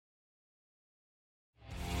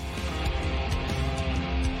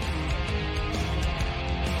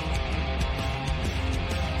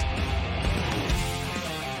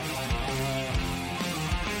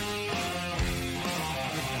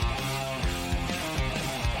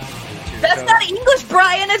That's not English,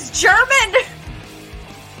 Brian. It's German.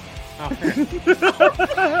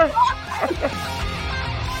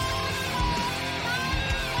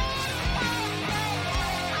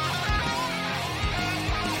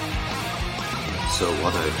 So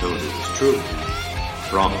what I told you is true,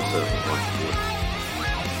 from a certain point of view.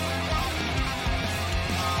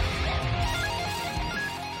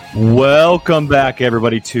 Welcome back,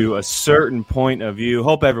 everybody, to A Certain Point of View.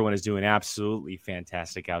 Hope everyone is doing absolutely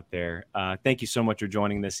fantastic out there. Thank you so much for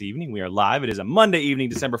joining this evening. We are live. It is a Monday evening,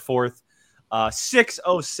 December 4th,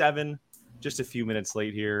 6:07, just a few minutes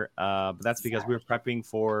late here. But that's because we're prepping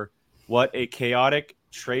for what a chaotic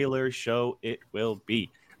trailer show it will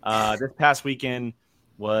be. This past weekend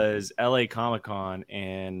was LA Comic-Con,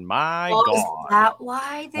 and my God. Is that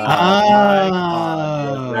why they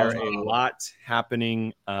was there a lot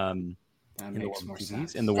happening in the world of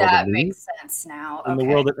movies, in the world that of news, makes sense now. in the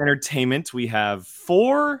world of entertainment. We have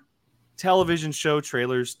 4 television show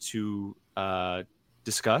trailers to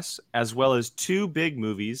discuss, as well as 2 big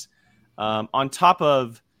movies, on top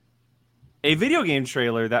of a video game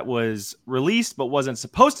trailer that was released but wasn't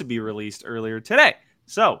supposed to be released earlier today.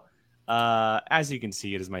 So, as you can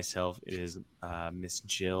see, it is myself, it is Miss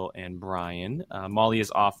Jill and Brian. Molly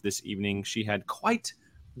is off this evening. She had quite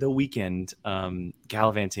the weekend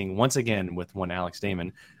gallivanting once again with one Alex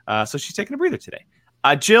Damon. So she's taking a breather today.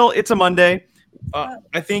 Jill, it's a Monday.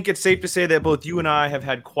 I think it's safe to say that both you and I have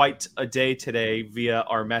had quite a day today via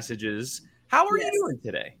our messages. How are you doing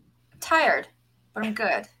today? I'm tired, but I'm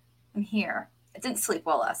good. I'm here. I didn't sleep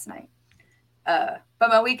well last night. But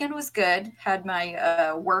my weekend was good. Had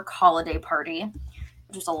my work holiday party,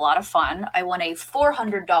 which was a lot of fun. I won a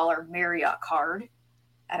 $400 Marriott card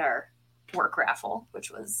at our work raffle,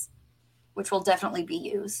 which will definitely be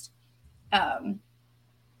used.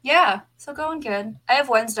 Yeah, so going good. I have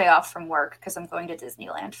Wednesday off from work because I'm going to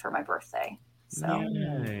Disneyland for my birthday. So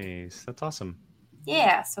nice, that's awesome.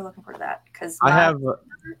 Yeah, so looking forward to that because I have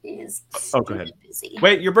is go ahead. Busy.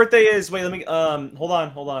 Wait, your birthday is let me hold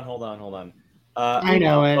on. I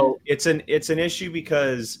know it. So it's an issue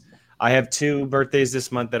because I have 2 birthdays this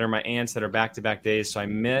month that are my aunts that are back-to-back days, so I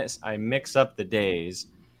mix up the days.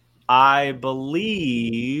 I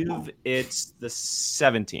believe it's the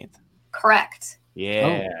 17th. Correct.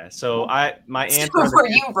 Yeah. So my aunts were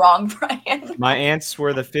you wrong, Brian? My aunts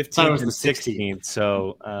were the 15th and 16th,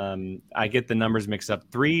 so I get the numbers mixed up.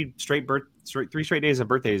 3 straight days of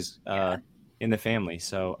birthdays in the family.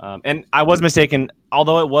 So and I was mistaken.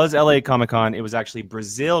 Although it was LA Comic-Con, it was actually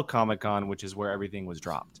Brazil Comic-Con, which is where everything was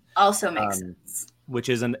dropped. Also makes sense. Which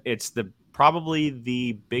is it's probably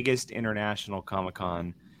the biggest international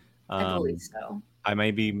Comic-Con. I believe so. I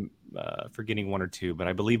may be forgetting 1 or 2, but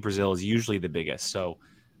I believe Brazil is usually the biggest. So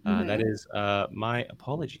that is my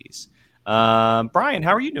apologies. Brian,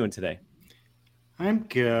 how are you doing today? I'm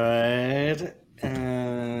good.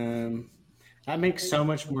 That makes so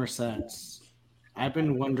much more sense. I've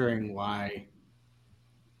been wondering why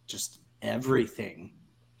just everything.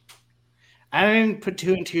 I didn't put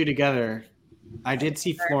 2 and 2 together. I did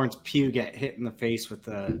see Florence Pugh get hit in the face with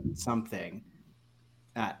something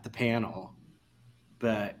at the panel,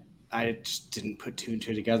 but I just didn't put 2 and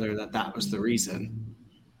 2 together that was the reason.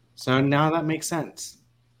 So now that makes sense.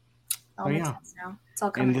 All makes sense now. It's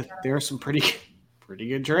all coming together. There are some pretty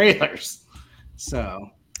good trailers. So,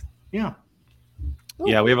 yeah.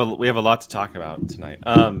 Yeah, we have a lot to talk about tonight.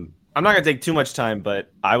 I'm not going to take too much time,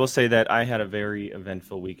 but I will say that I had a very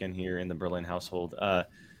eventful weekend here in the Berlin household.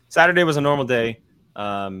 Saturday was a normal day.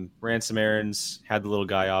 Ran some errands, had the little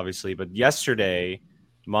guy, obviously. But yesterday,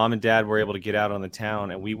 Mom and Dad were able to get out on the town,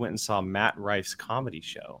 and we went and saw Matt Rife's comedy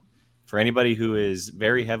show. For anybody who is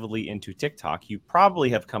very heavily into TikTok, you probably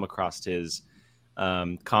have come across his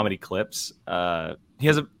comedy clips. He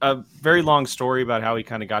has a very long story about how he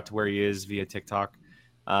kind of got to where he is via TikTok.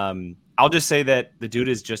 I'll just say that the dude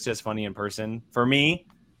is just as funny in person. For me,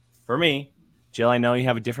 Jill, I know you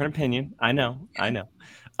have a different opinion. I know. His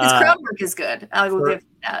crowd work is good. I will give him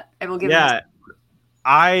that. I will give him that.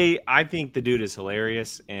 I think the dude is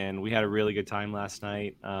hilarious, and we had a really good time last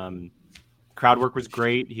night. Crowd work was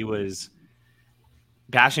great. He was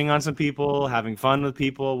bashing on some people, having fun with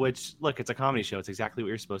people, which, look, it's a comedy show. It's exactly what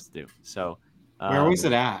you're supposed to do. So, where was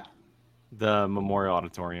it at? The Memorial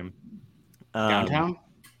Auditorium. Downtown?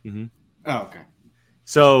 Mm-hmm. Oh, okay.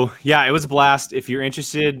 So, yeah, it was a blast. If you're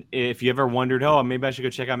interested, if you ever wondered, maybe I should go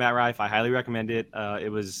check out Matt Rife, I highly recommend it.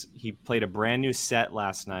 He played a brand new set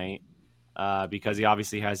last night because he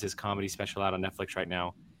obviously has his comedy special out on Netflix right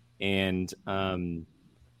now. And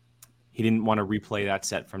he didn't want to replay that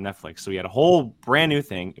set from Netflix. So he had a whole brand new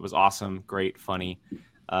thing. It was awesome, great, funny.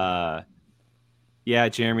 Yeah,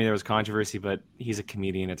 Jeremy, there was controversy, but he's a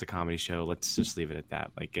comedian. It's a comedy show. Let's just leave it at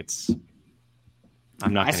that. Like,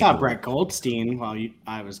 I'm not. I saw Brett Goldstein while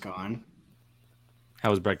I was gone.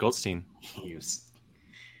 How was Brett Goldstein?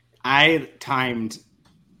 I timed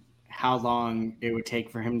how long it would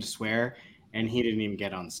take for him to swear, and he didn't even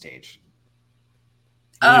get on stage.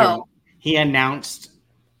 Oh. He announced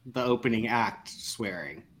the opening act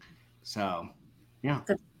swearing. So, yeah.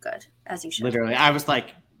 Good. As you should. Literally, I was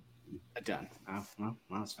like, done. Oh, well,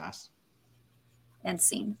 that was fast. And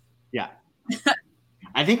scene. Yeah.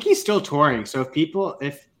 I think he's still touring. So if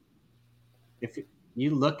you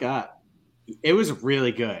look up, it was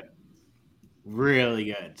really good. Really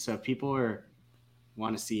good. So if people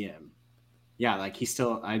want to see him. Yeah, like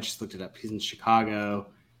I just looked it up. He's in Chicago,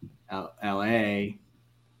 LA,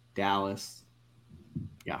 Dallas.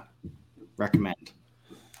 Yeah. Recommend.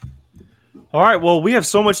 All right, well, we have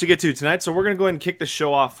so much to get to tonight, so we're going to go ahead and kick the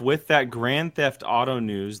show off with that Grand Theft Auto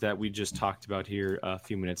news that we just talked about here a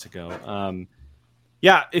few minutes ago.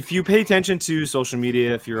 Yeah, if you pay attention to social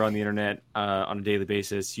media, if you're on the internet on a daily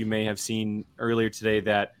basis, you may have seen earlier today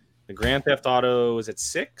that the Grand Theft Auto is at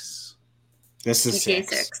 6. This is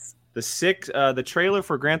 6. The trailer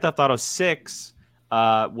for Grand Theft Auto 6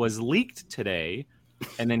 was leaked today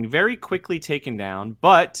and then very quickly taken down.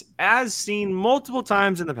 But as seen multiple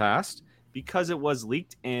times in the past, because it was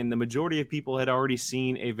leaked and the majority of people had already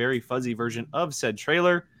seen a very fuzzy version of said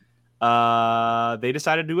trailer, they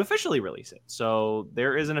decided to officially release it. So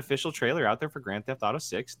there is an official trailer out there for Grand Theft Auto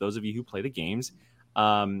 6. Those of you who play the games,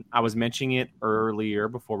 I was mentioning it earlier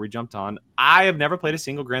before we jumped on. I have never played a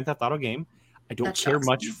single Grand Theft Auto game. I don't care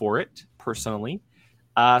much for it personally.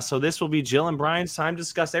 So this will be Jill and Brian's time to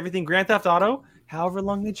discuss everything Grand Theft Auto, however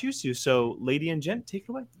long they choose to. So lady and gent, take it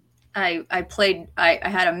away. I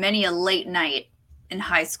had many a late night in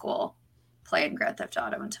high school playing Grand Theft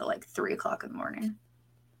Auto until like 3 o'clock in the morning,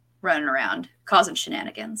 running around causing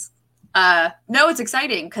shenanigans. No, it's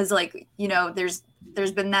exciting because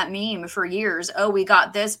there's been that meme for years. Oh, we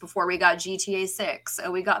got this before we got GTA 6.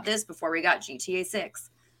 Oh, we got this before we got GTA 6.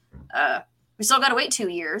 We still got to wait 2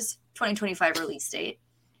 years, 2025 release date.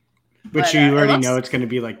 But you already know it's going to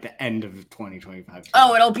be like the end of 2025.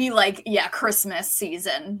 Oh, it'll be like, Christmas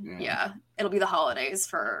season. Yeah. It'll be the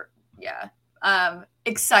holidays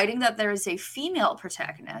exciting that there is a female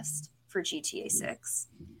protagonist for GTA 6,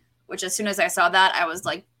 which as soon as I saw that, I was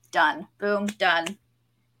like, done. Boom, done.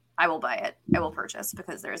 I will buy it. I will purchase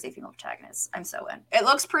because there is a female protagonist. I'm so in. It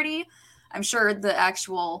looks pretty. I'm sure the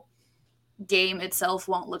actual game itself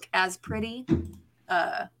won't look as pretty.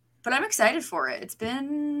 But I'm excited for it. It's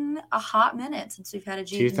been a hot minute since we've had a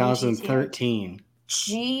 2013.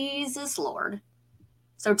 Jesus Lord.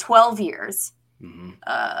 So 12 years.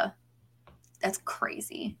 Mm-hmm. That's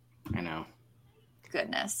crazy. I know.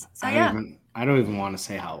 Goodness. So I don't even want to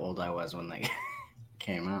say how old I was when they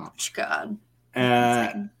came out. God.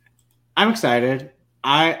 I'm excited.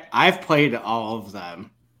 I've played all of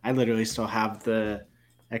them. I literally still have the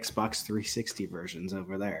Xbox 360 versions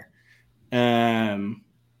over there.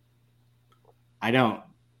 I don't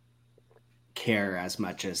care as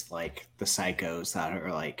much as like the psychos that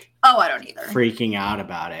are like, oh, I don't either, freaking out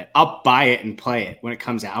about it. I'll buy it and play it when it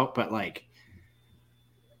comes out, but like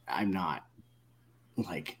I'm not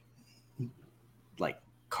like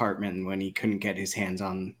Cartman when he couldn't get his hands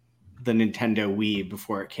on the Nintendo Wii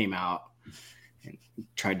before it came out and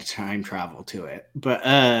tried to time travel to it.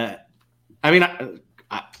 But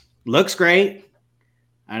looks great.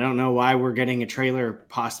 I don't know why we're getting a trailer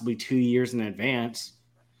possibly 2 years in advance.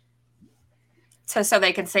 So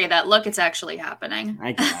they can say that, look, it's actually happening.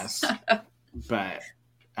 I guess. But,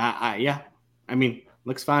 yeah. I mean,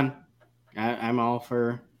 looks fun. I'm all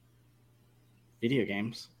for video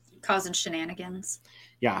games. Causing shenanigans.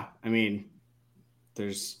 Yeah. I mean,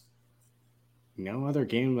 there's no other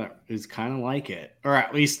game that is kind of like it. Or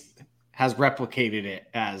at least has replicated it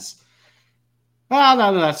as... Well,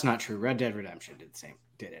 no, that's not true. Red Dead Redemption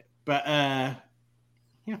did it. But, yeah.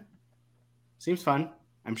 Seems fun.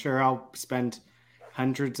 I'm sure I'll spend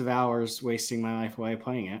hundreds of hours wasting my life away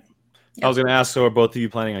playing it. Yep. I was going to ask, so are both of you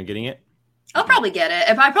planning on getting it? I'll probably get it.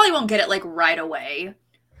 I probably won't get it like right away,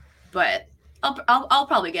 but I'll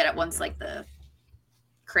probably get it once like the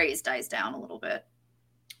craze dies down a little bit,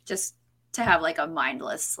 just to have like a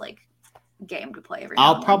mindless like game to play every now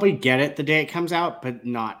and then. I'll probably get it the day it comes out, but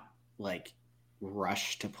not like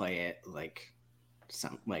rush to play it like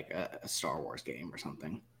some like a Star Wars game or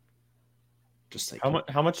something. Just like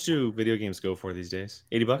how much do video games go for these days?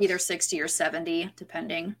 $80? Either 60 or 70,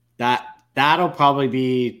 depending. That'll probably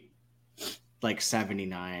be like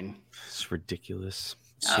 79. It's ridiculous.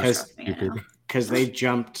 Because they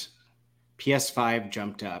jumped. PS5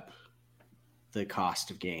 jumped up the cost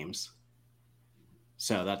of games.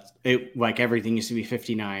 So that's it. Like everything used to be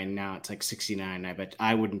 $59, now it's like $69. I bet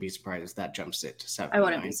I wouldn't be surprised if that jumps it to $79. I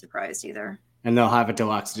wouldn't be surprised either. And they'll have a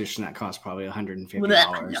deluxe edition that costs probably $150. No,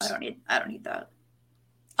 I don't need that.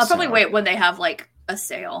 I'll probably wait when they have like a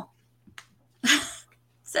sale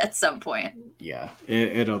at some point. Yeah,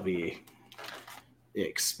 it'll be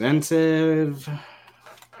expensive,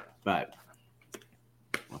 but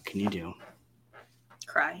what can you do?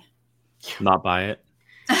 Cry. Not buy it.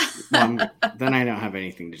 Well, then I don't have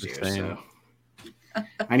anything to do, so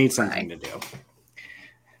I need something to do.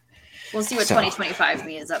 We'll see what 2025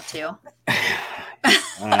 me is up to.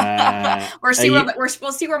 We'll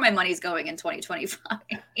see where my money's going in 2025.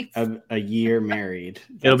 A year married.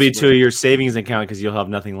 It'll be to your savings account because you'll have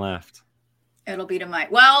nothing left. It'll be to my.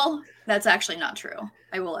 Well, that's actually not true.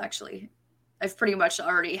 I've pretty much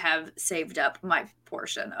already have saved up my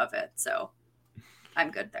portion of it, so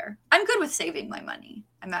I'm good there. I'm good with saving my money.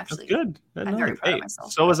 I'm actually good. I'm very proud of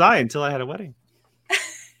myself. So was I until I had a wedding.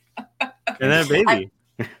 And then a baby.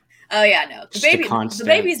 Oh yeah, no. The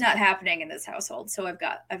baby's not happening in this household, so I've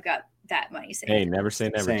got that money saved. Hey, never say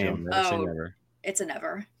never, Jill. Never say never. It's a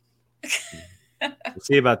never. We'll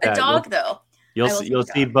see about that. A dog, though. You'll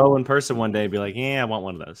see Bo in person one day and be like, yeah, I want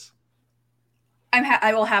one of those.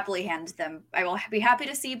 I will happily hand them. I will be happy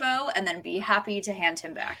to see Bo and then be happy to hand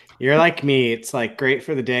him back. You're like me. It's like great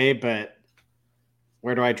for the day, but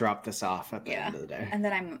where do I drop this off at the end of the day? And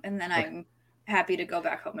then I'm happy to go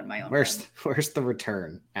back home in my own. Where's the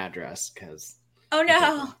return address? Because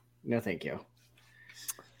no, thank you.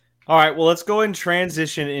 All right, well, let's go and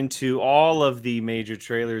transition into all of the major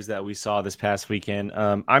trailers that we saw this past weekend.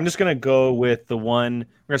 I'm just going to go with the one.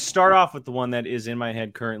 We're going to start off with the one that is in my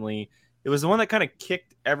head currently. It was the one that kind of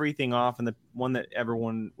kicked everything off and the one that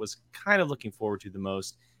everyone was kind of looking forward to the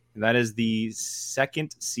most. And that is the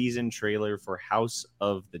second season trailer for House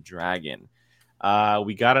of the Dragon.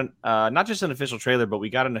 We got not just an official trailer, but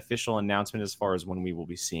we got an official announcement as far as when we will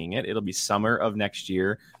be seeing it. It'll be summer of next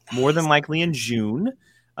year, more than likely in June.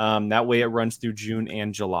 That way it runs through June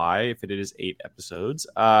and July if it is 8 episodes.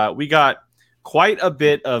 We got quite a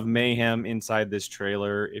bit of mayhem inside this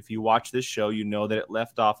trailer. If you watch this show, you know that it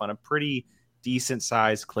left off on a pretty decent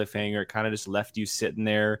sized cliffhanger. It kind of just left you sitting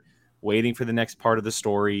there waiting for the next part of the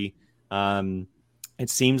story. It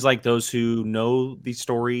seems like those who know the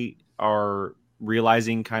story are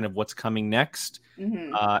realizing kind of what's coming next.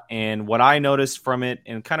 Mm-hmm. And what I noticed from it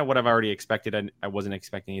and kind of what I've already expected, I wasn't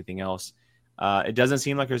expecting anything else. It doesn't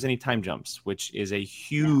seem like there's any time jumps, which is a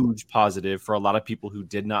huge positive for a lot of people who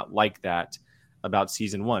did not like that about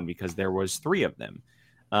season 1 because there was 3 of them.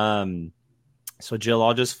 So Jill,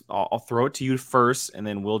 I'll throw it to you first, and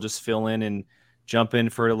then we'll just fill in and jump in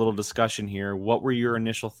for a little discussion here. What were your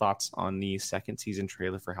initial thoughts on the second season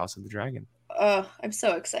trailer for House of the Dragon? I'm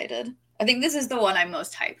so excited. I think this is the one I'm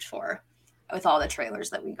most hyped for with all the trailers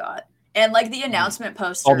that we got. And like the announcement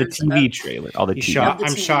posters. All the TV trailer. All the TV.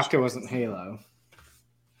 I'm shocked it wasn't Halo.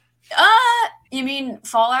 You mean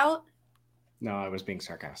Fallout? No, I was being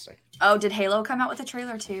sarcastic. Oh, did Halo come out with a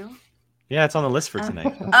trailer too? Yeah, it's on the list for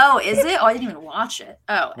tonight. Oh, is it? Oh, I didn't even watch it.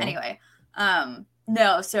 Oh, anyway.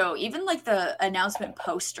 No, so even like the announcement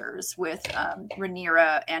posters with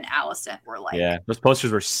Rhaenyra and Alicent were like... Yeah, those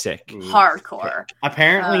posters were sick. Hardcore.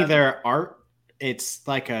 Apparently their art, it's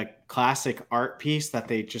like a classic art piece that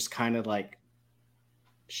they just kind of like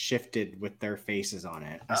shifted with their faces on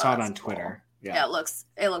it. I saw it on Twitter. Cool. Yeah,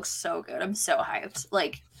 it looks so good. I'm so hyped.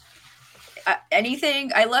 Like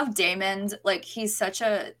anything. I love Damon. Like he's such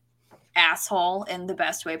a asshole in the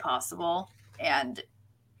best way possible, and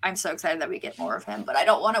I'm so excited that we get more of him. But I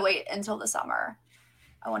don't want to wait until the summer.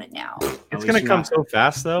 I want it now. It's gonna come so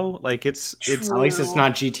fast though. Like it's at least it's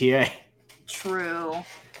not GTA. True.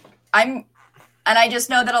 I just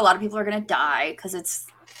know that a lot of people are gonna die because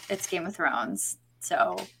it's Game of Thrones.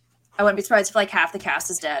 So I wouldn't be surprised if like half the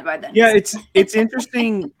cast is dead by then. Yeah, it's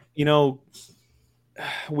interesting. You know,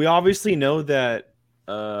 we obviously know that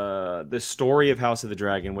the story of House of the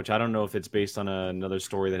Dragon, which I don't know if it's based on another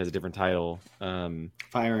story that has a different title. Fire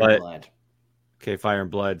and Blood. Okay, Fire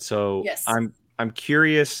and Blood. So yes. I'm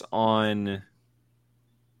curious on,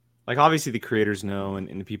 like, obviously the creators know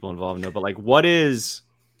and the people involved know, but like what's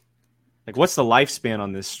the lifespan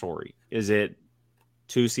on this story? Is it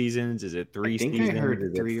 2 seasons? Is it 3 seasons? I heard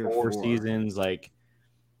is 3 it or 4 4 seasons? Like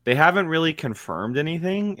they haven't really confirmed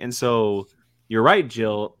anything. And so you're right,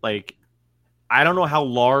 Jill. Like, I don't know how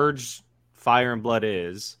large Fire and Blood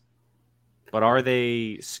is, but are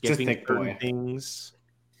they skipping certain things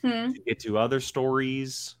to get to other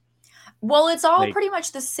stories? Well, it's all pretty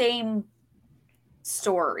much the same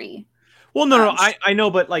story. Well, no, I know,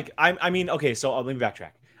 but like I mean, okay, so let me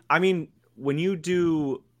backtrack. I mean, when you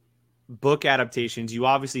do book adaptations, you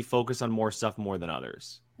obviously focus on more stuff more than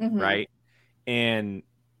others, right? And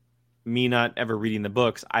me not ever reading the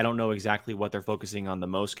books, I don't know exactly what they're focusing on the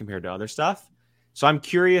most compared to other stuff. So I'm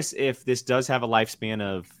curious if this does have a lifespan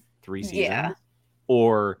of 3 seasons,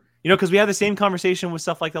 or because we had the same conversation with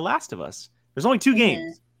stuff like The Last of Us. There's only 2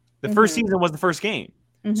 games. The first season was the first game.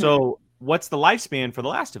 So what's the lifespan for The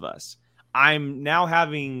Last of Us? I'm now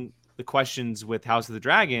having the questions with House of the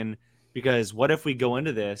Dragon, because what if we go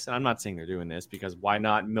into this, and I'm not saying they're doing this, because why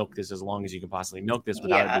not milk this as long as you can possibly milk this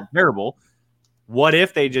without it being terrible? What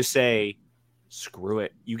if they just say, screw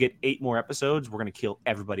it, you get 8 more episodes, we're going to kill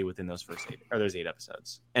everybody within those first 8, or those 8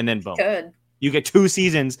 episodes. And then boom. Good. You get 2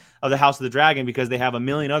 seasons of the House of the Dragon, because they have a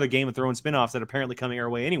million other Game of Thrones spinoffs that are apparently coming our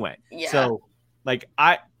way anyway. Yeah. So like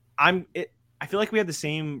I feel like we had the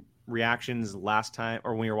same reactions last time,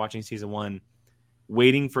 or when we were watching season 1,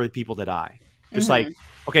 waiting for people to die. Just like,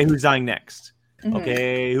 okay, who's dying next?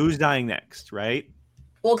 Okay, who's dying next, right?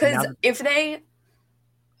 Well, because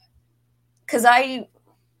I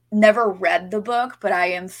never read the book, but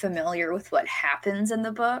I am familiar with what happens in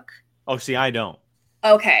the book. Oh, see, I don't.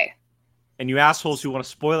 Okay. And you assholes who want to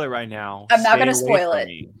spoil it right now, I'm not going to spoil it.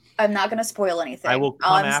 I'm not going to spoil anything. I will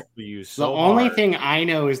come after you so The only thing I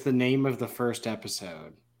know is the name of the first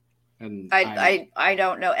episode. And I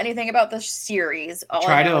don't know anything about the series.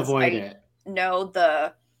 Try to avoid it. Know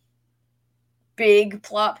the big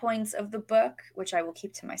plot points of the book, which I will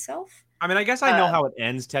keep to myself. I mean, I guess I know how it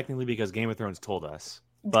ends technically, because Game of Thrones told us.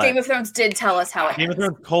 But Game of Thrones did tell us how it Game ends. of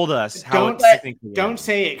Thrones told us how don't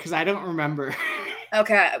say it, because I don't remember.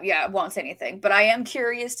 Okay, yeah, I won't say anything. But I am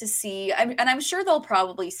curious to see, and I'm sure they'll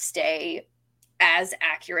probably stay as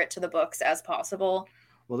accurate to the books as possible.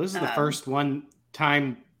 Well, this is the first one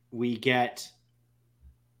time we get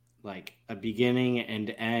like a beginning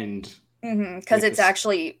and end. Because it's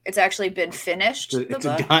actually been finished. It's the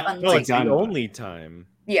book, it's the only time.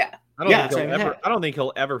 Yeah. I don't think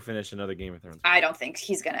he'll ever finish another Game of Thrones. I don't think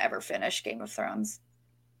he's going to ever finish Game of Thrones.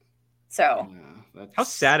 So, how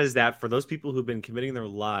sad is that for those people who've been committing their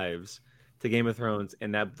lives to Game of Thrones,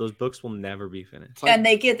 and that those books will never be finished? And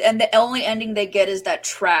the only ending they get is that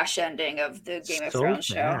trash ending of the Game of Thrones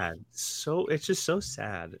show. So it's just so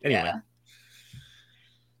sad. Anyway. Yeah.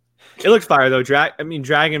 It looks fire though.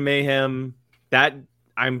 Dragon Mayhem. That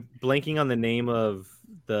I'm blanking on the name of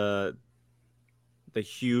the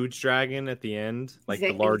huge dragon at the end, like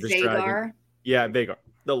the largest dragon. Yeah, Vhagar,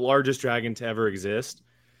 the largest dragon to ever exist.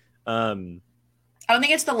 I don't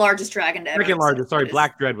think it's the largest dragon to ever exist. Largest. Sorry,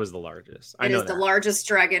 Black Dread was the largest. It is the largest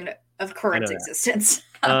dragon of current existence.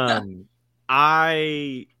 I'm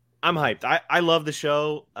hyped. I love the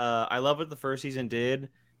show. I love what the first season did,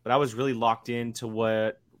 but I was really locked into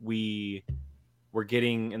what we were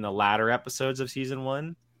getting in the latter episodes of season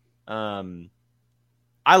 1.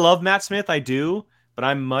 I love Matt Smith, I do, but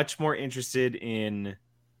I'm much more interested in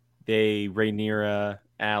the Rhaenyra,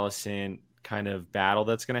 Alicent kind of battle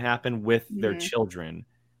that's going to happen with their children.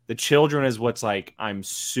 The children is what's like, I'm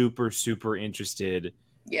super, super interested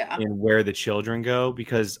in where the children go,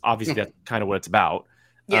 because obviously that's kind of what it's about.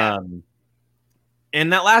 Yeah.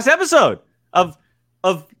 And that last episode of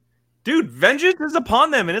dude, vengeance is upon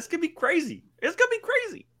them, and it's gonna be crazy. It's gonna be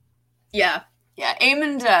crazy. Yeah.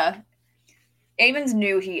 Aemond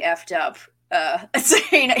knew he effed up.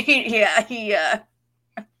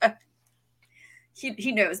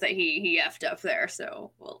 He knows that he effed up there. So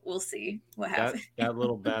we'll see what happens. That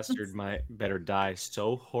little bastard might better die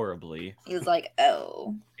so horribly. He was like,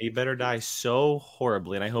 oh, he better die so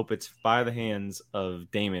horribly, and I hope it's by the hands of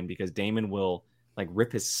Daemon, because Daemon will like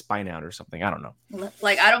rip his spine out or something. I don't know.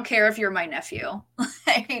 Like, I don't care if you're my nephew.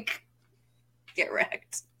 Like, get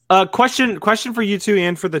wrecked. Question for you two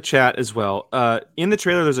and for the chat as well. In the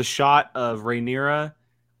trailer, there's a shot of Rhaenyra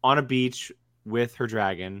on a beach with her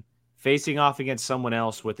dragon, facing off against someone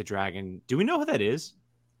else with the dragon. Do we know who that is?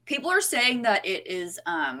 People are saying that it is.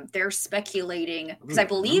 They're speculating, because I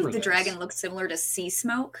believe the dragon looks similar to Sea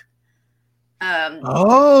Smoke.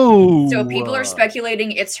 So people are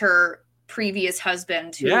speculating it's her previous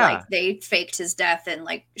husband who like they faked his death and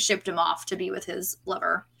like shipped him off to be with his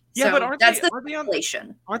lover. Yeah, so but aren't that's they on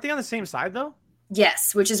the same side though?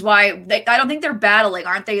 Yes, which is why I don't think they're battling.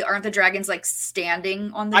 Aren't the dragons like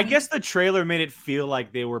standing on the I guess the trailer made it feel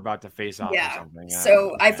like they were about to face off or something.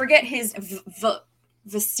 So I forget his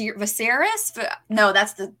Viserys? No,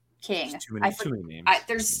 that's the king. Too many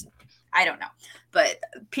names. I don't know. But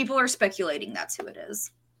people are speculating that's who it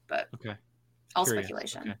is. But all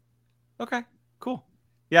speculation. Okay, cool.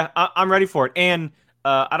 Yeah, I'm ready for it. And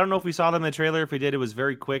I don't know if we saw them in the trailer. If we did, it was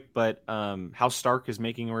very quick. But House Stark is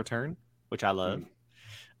making a return, which I love.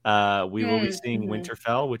 We will be seeing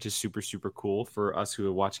Winterfell, which is super, super cool for us who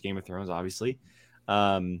have watched Game of Thrones, obviously. Yeah,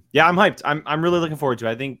 I'm hyped. I'm really looking forward to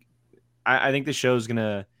it. I think the show is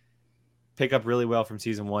gonna pick up really well from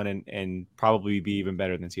season 1 and probably be even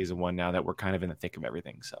better than season 1 now that we're kind of in the thick of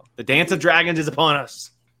everything. So the Dance of Dragons is upon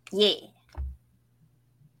us. Yeah.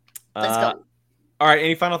 Let's go. All right.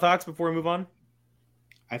 Any final thoughts before we move on?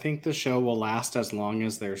 I think the show will last as long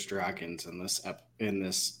as there's dragons in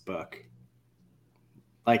this book.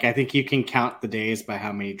 Like, I think you can count the days by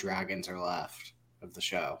how many dragons are left of the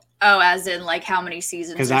show. Oh, as in like how many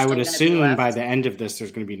seasons? Because I would assume by the end of this,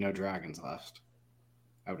 there's going to be no dragons left.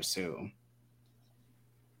 I would assume.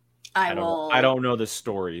 I don't know the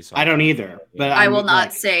story. So I don't either. But I will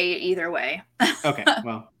not say either way. Okay.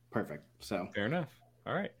 Well, perfect. So fair enough.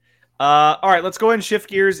 All right. All right. Let's go ahead and shift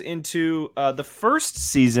gears into the first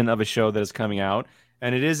season of a show that is coming out.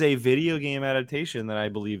 And it is a video game adaptation that I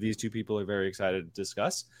believe these two people are very excited to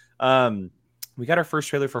discuss. We got our first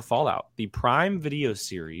trailer for Fallout, the Prime Video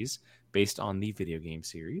series based on the video game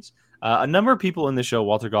series. A number of people in the show,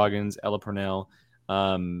 Walter Goggins, Ella Purnell,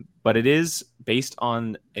 but it is based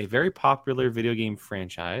on a very popular video game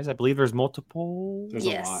franchise. I believe there's multiple. There's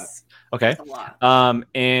a lot. Okay. There's a lot.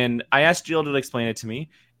 And I asked Jill to explain it to me,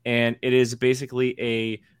 and it is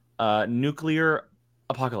basically a nuclear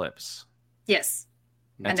apocalypse. Yes.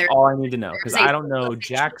 That's all I need to know, because I don't know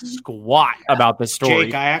jack squat about the story.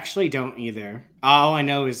 Jake, I actually don't either. All I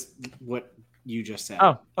know is what you just said.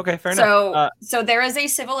 Oh, okay, fair enough. So there is a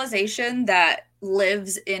civilization that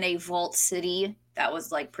lives in a vault city that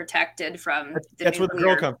was like protected from that's where the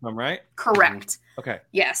girl comes from, right? Correct. Okay.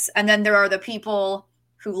 Yes, and then there are the people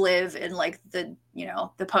who live in like the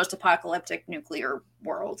post-apocalyptic nuclear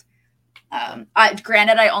world.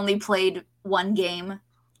 Granted, I only played one game.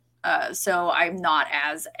 So I'm not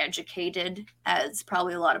as educated as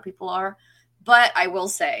probably a lot of people are. But I will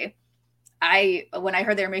say, when I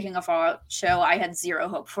heard they were making a Fallout show, I had zero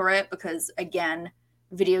hope for it because, again,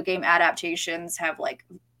 video game adaptations have like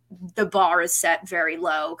the bar is set very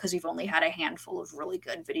low because we've only had a handful of really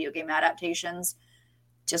good video game adaptations.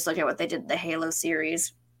 Just look at what they did in the Halo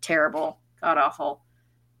series. Terrible. God awful.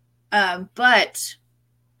 But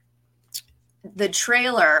the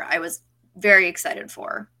trailer I was very excited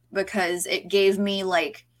for, because it gave me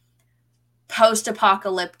like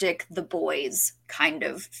post-apocalyptic The Boys kind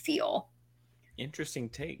of feel. Interesting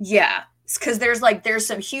take. Yeah, because there's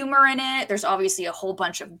some humor in it. There's obviously a whole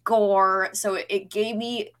bunch of gore. So it gave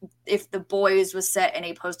me, if The Boys was set in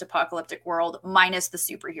a post-apocalyptic world minus the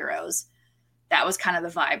superheroes, that was kind of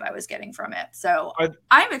the vibe I was getting from it. So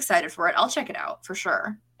I'm excited for it. I'll check it out for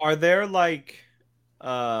sure. Are there like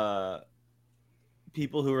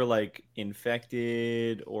people who are like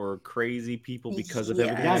infected or crazy people because of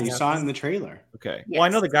everything? Yeah, you saw it in the trailer. Okay. Yes. Well, I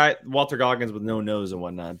know the guy Walter Goggins with no nose and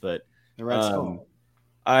whatnot, but the Red Skull.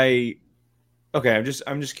 I'm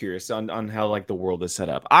just curious on how like the world is set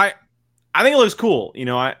up. I think it looks cool. You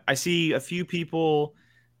know, I see a few people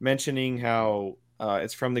mentioning how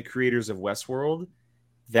it's from the creators of Westworld.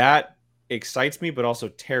 That excites me, but also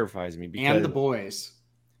terrifies me. And The Boys.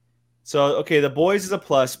 So, okay, The Boys is a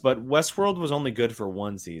plus, but Westworld was only good for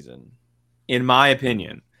one season, in my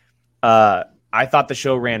opinion. I thought the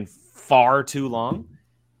show ran far too long,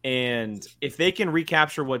 and if they can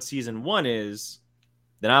recapture what season 1 is,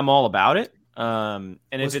 then I'm all about it. And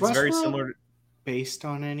if it's very similar, based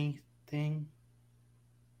on anything,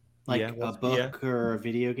 like a book or a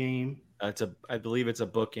video game, I believe it's a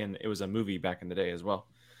book, and it was a movie back in the day as well.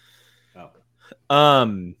 Oh.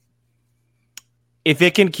 If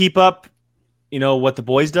it can keep up, what The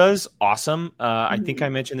Boys does, awesome. I think I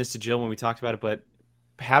mentioned this to Jill when we talked about it, but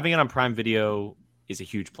having it on Prime Video is a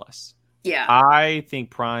huge plus. Yeah. I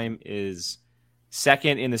think Prime is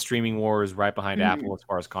second in the streaming wars, right behind Apple as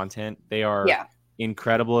far as content. They are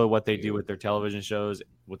incredible at what they do with their television shows,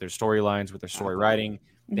 with their storylines, with their story writing.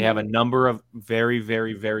 They have a number of very,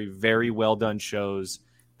 very, very, very well done shows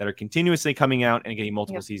that are continuously coming out and getting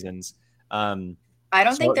multiple seasons. I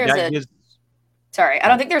don't think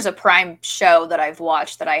there's a Prime show that I've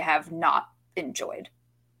watched that I have not enjoyed.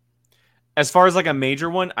 As far as like a major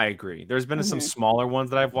one, I agree. There's been some smaller ones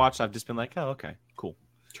that I've watched. I've just been like, oh, okay, cool.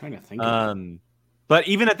 I'm trying to think. But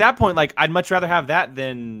even at that point, like, I'd much rather have that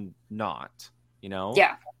than not.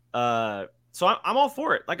 Yeah. So I'm all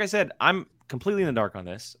for it. Like I said, I'm completely in the dark on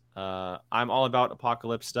this. I'm all about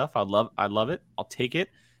apocalypse stuff. I love it. I'll take it.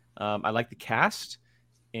 I like the cast.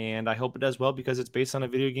 And I hope it does well because it's based on a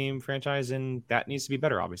video game franchise, and that needs to be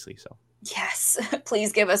better, obviously. So yes,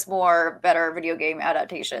 please give us more better video game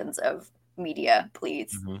adaptations of media,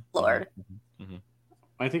 please, Lord.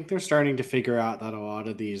 I think they're starting to figure out that a lot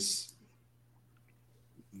of these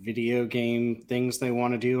video game things they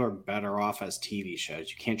want to do are better off as TV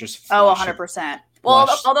shows. You can't just 100%. Well,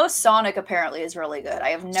 although Sonic apparently is really good. I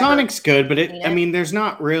have never Sonic's good, but I mean, there's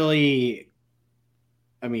not really.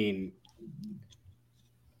 I mean,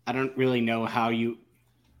 I don't really know how you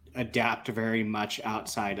adapt very much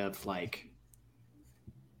outside of like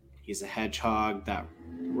he's a hedgehog that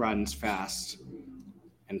runs fast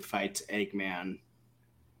and fights Eggman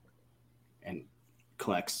and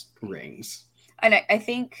collects rings. And I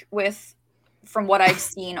think from what I've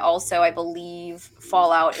seen also, I believe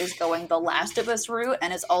Fallout is going the Last of Us route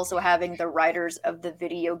and is also having the writers of the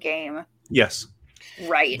video game. Yes.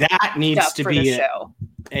 Right. That needs to be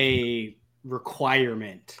a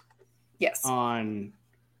requirement. Yes. On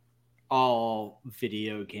all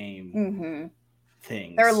video game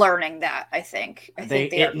things. They're learning that, I think. I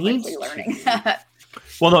think they are quickly learning that.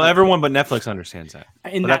 Well, no, everyone but Netflix understands that.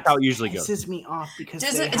 And that's how it usually goes. Pisses me off because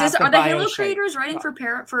are the Halo creators writing for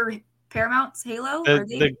Paramount's Halo?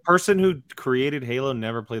 The person who created Halo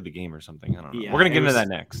never played the game or something. I don't know. Yeah, We're going to get into that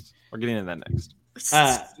next.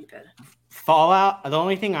 Stupid. Fallout, the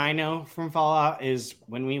only thing I know from Fallout is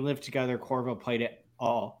when we lived together, Corvo played it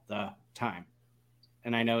all the time.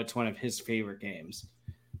 And I know it's one of his favorite games.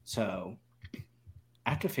 So I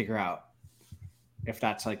have to figure out if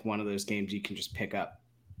that's like one of those games you can just pick up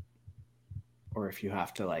or if you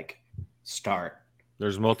have to like start.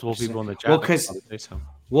 There's multiple people in the chat.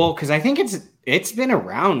 Because I think it's been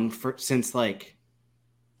around since I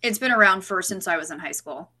was in high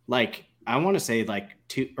school. Like I want to say like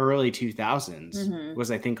early 2000s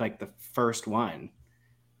was I think like the first one.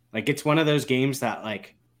 Like it's one of those games that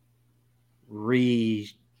like re-upped,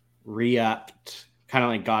 kind of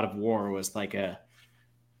like God of War was like a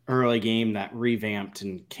early game that revamped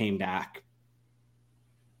and came back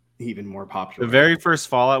even more popular. The very first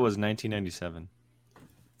Fallout was 1997.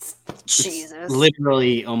 Jesus. It's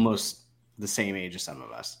literally almost the same age as some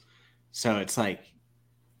of us. So it's like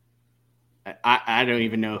I don't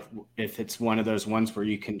even know if it's one of those ones where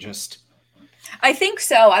you can just. I think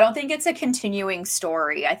so. I don't think it's a continuing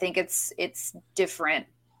story. I think it's different.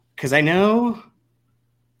 Because I know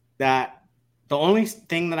that the only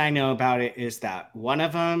thing that I know about it is that one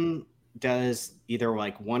of them does either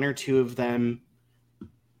like one or two of them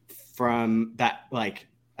from that like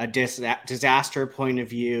a disaster point of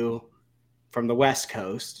view from the West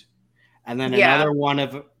Coast, and then another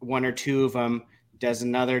one or two of them does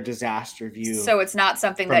another disaster view. So it's not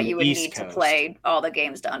something that you would need to play all the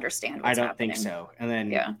games to understand what's happening. I don't think so. And then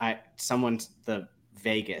the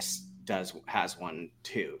Vegas has one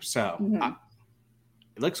too. So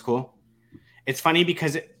it looks cool. It's funny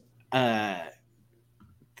because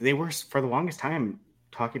they were for the longest time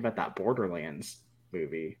talking about that Borderlands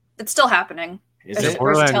movie. It's still happening.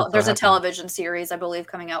 There's a television series, I believe,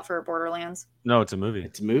 coming out for Borderlands. No, it's a movie.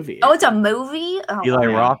 It's a movie. Oh, it's a movie? Oh, Eli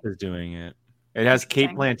Roth is doing it. It has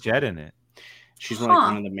Cate Blanchett in it. She's like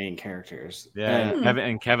one of the main characters.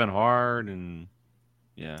 Yeah, Kevin Hart and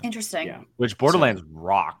interesting. Yeah. Which Borderlands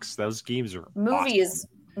rocks. Those games are movie is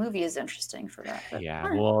interesting for that.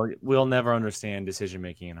 Well, we'll never understand decision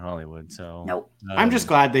making in Hollywood. So nope. I'm just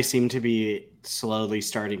glad they seem to be slowly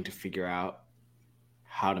starting to figure out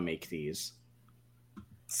how to make these.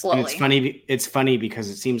 Slowly. And it's funny because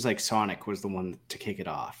it seems like Sonic was the one to kick it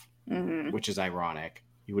off, which is ironic.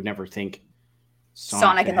 You would never think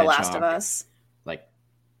Sonic and The Last of Us. Like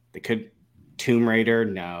they could Tomb Raider,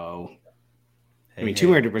 no.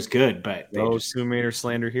 Tomb Raider was good, but Tomb Raider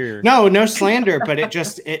slander here. No slander, but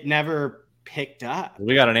it never picked up.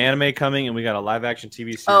 We got an anime coming, and we got a live action TV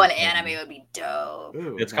series. Oh, an anime would be dope.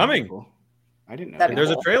 Ooh, it's coming. Cool. I didn't know. And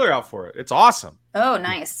there's a trailer out for it. It's awesome. Oh,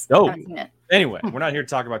 nice. Dope. Anyway, we're not here to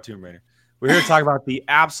talk about Tomb Raider. We're here to talk about the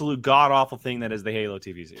absolute god awful thing that is the Halo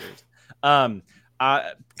TV series. My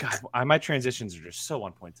transitions are just so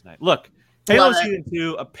on point tonight. Look, Halo Season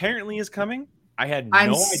 2 apparently is coming. I had no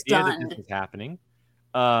idea that this was happening.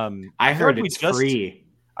 I heard it's free.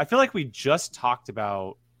 I feel like we just talked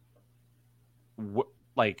about how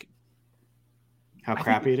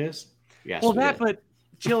crappy it is. Yes. Well, but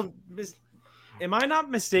Jill, am I not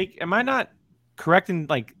mistaken? Am I not correct in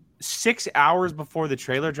 6 hours before the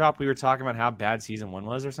trailer dropped, we were talking about how bad Season 1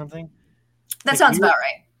 was or something? That sounds about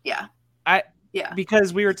right. Yeah.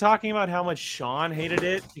 Because we were talking about how much Sean hated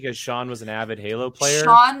it because Sean was an avid Halo player.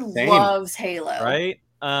 Sean loves Halo. Right?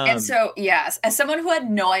 And so, yes, as someone who had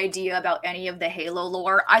no idea about any of the Halo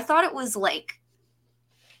lore, I thought it was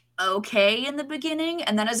okay in the beginning.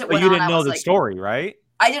 And then as it went on, you didn't know the story, right?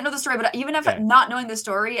 I didn't know the story, but even if not knowing the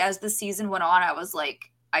story, as the season went on, I was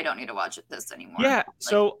like, I don't need to watch this anymore. Yeah, Like,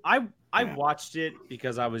 so I Yeah. watched it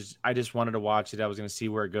because I just wanted to watch it. I was going to see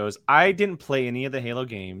where it goes. I didn't play any of the Halo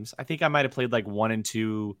games. I think I might have played like 1 and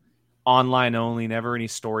 2 online only, never any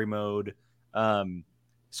story mode.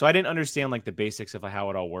 So I didn't understand like the basics of how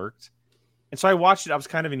it all worked. And so I watched it. I was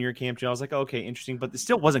kind of in your camp, Jill. I was like, oh, okay, interesting, but it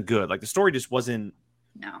still wasn't good. Like the story just wasn't.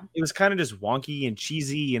 no. It was kind of just wonky and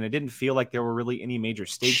cheesy, and it didn't feel like there were really any major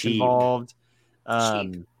stakes Cheap. involved.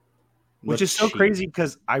 Cheap. Which is so crazy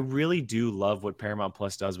because I really do love what Paramount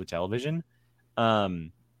Plus does with television.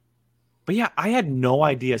 But yeah, I had no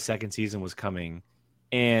idea second season was coming,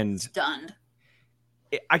 and Stunned.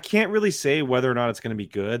 I can't really say whether or not it's going to be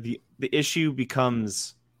good. The issue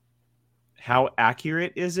becomes how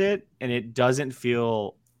accurate is it, and it doesn't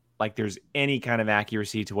feel like there's any kind of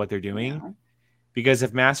accuracy to what they're doing. No. Because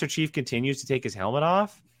if Master Chief continues to take his helmet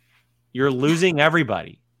off, you're losing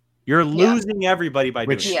everybody. You're losing everybody by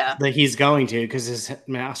doing it. Yeah. That he's going to, because his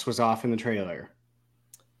mask was off in the trailer.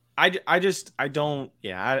 I don't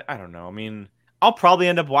know. I mean, I'll probably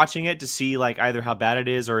end up watching it to see like either how bad it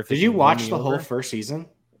is or if Did you watch the whole first season?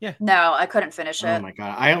 No, I couldn't finish it. Oh my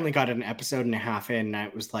god, I only got an episode and a half in, and I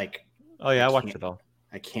was like, oh yeah, I watched it all.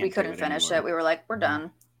 I can't. We couldn't finish it. We were like, we're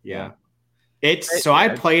done. Yeah. I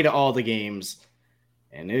played all the games,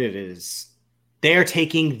 and they're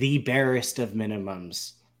taking the barest of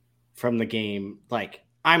minimums from the game. Like,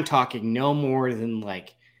 I'm talking no more than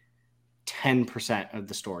like 10% of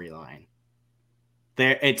the storyline.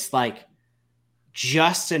 It's like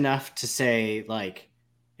just enough to say like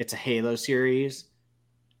it's a Halo series,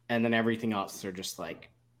 and then everything else they're just like,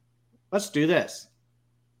 let's do this.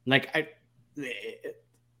 Like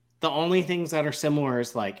the only things that are similar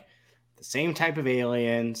is like the same type of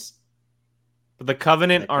aliens. But the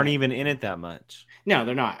Covenant aren't even in it that much. No,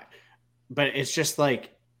 they're not. But it's just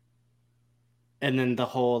like, and then the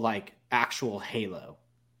whole like actual Halo.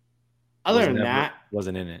 Other than that,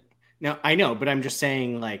 wasn't in it. No, I know, but I'm just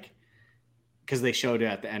saying like, because they showed it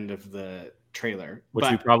at the end of the trailer, which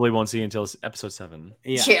we probably won't see until episode 7.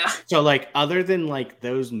 Yeah. So like, other than like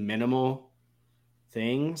those minimal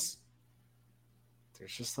things,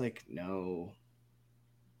 there's just like no,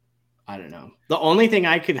 I don't know. The only thing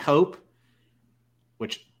I could hope,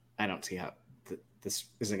 which I don't see how this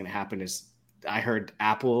isn't going to happen, is I heard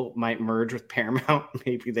Apple might merge with Paramount.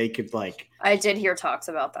 Maybe they could like. I did hear talks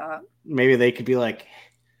about that. Maybe they could be like,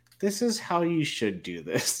 this is how you should do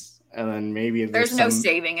this. And then maybe there's no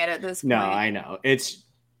saving it at this point. No, I know. It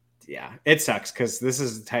sucks because this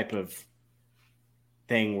is the type of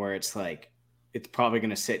thing where it's like, it's probably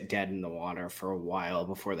going to sit dead in the water for a while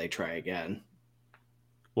before they try again.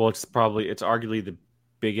 Well, it's arguably the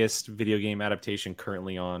biggest video game adaptation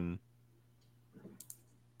currently on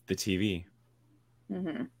the TV.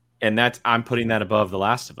 Mm-hmm. And I'm putting that above The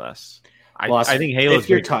Last of Us. I think Halo's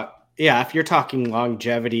if you're talking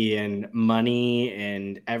longevity and money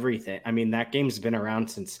and everything, I mean, that game's been around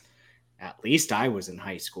since at least I was in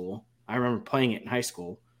high school. I remember playing it in high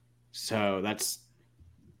school. So that's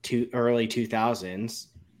early 2000s,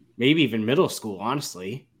 maybe even middle school,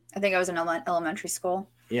 honestly. I think I was in elementary school.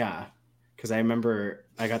 Yeah, because I remember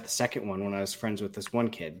I got the second one when I was friends with this one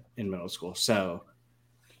kid in middle school. So,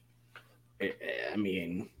 I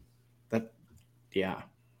mean,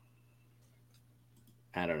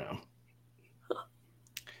 I don't know.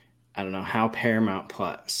 I don't know how Paramount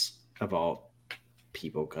Plus, of all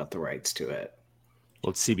people, got the rights to it.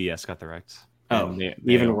 Well, CBS got the rights. Oh,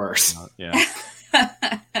 even worse. Yeah.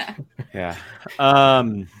 Yeah.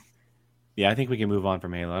 Yeah, I think we can move on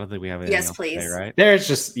from Halo. I don't think we have anything else please. to say, right? There's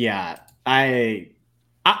just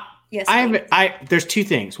there's two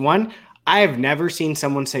things. One, I have never seen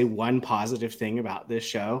someone say one positive thing about this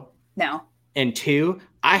show. No. And two,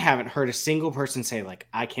 I haven't heard a single person say like,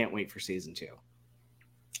 I can't wait for season 2.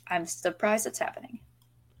 I'm surprised it's happening.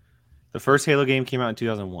 The first Halo game came out in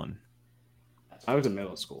 2001. I was in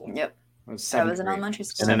middle school. Yep. I was in elementary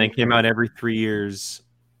school. And then they came out every 3 years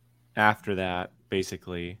after that,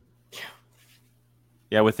 basically.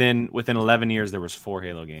 Yeah, within 11 years, there was 4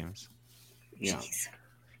 Halo games. Yeah. Jeez.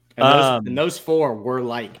 And those 4 were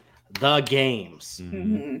like the games.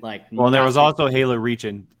 Mm-hmm. Like, well, there was also Halo Reach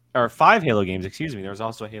or 5 Halo games. Excuse me. There was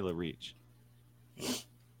also Halo Reach.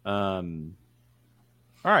 All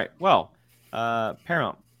right. Well,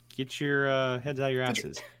 Paramount, get your heads out of your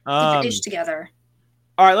asses. Get your ish together.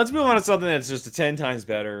 All right, let's move on to something that's just 10 times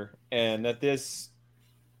better, and that this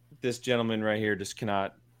gentleman right here just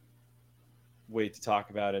cannot wait to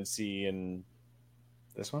talk about and see, and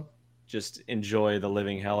this one just enjoy the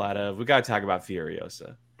living hell out of. We got to talk about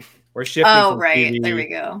Furiosa. We're shifting. Oh, from right. TV. There we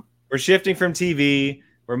go. We're shifting from TV.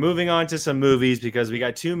 we're moving on to some movies because we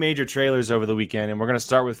got two major trailers over the weekend, and we're going to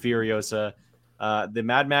start with Furiosa, the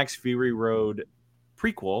Mad Max Fury Road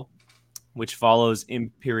prequel, which follows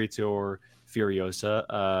Imperator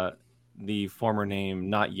Furiosa, the former name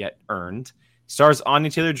not yet earned. Stars Anya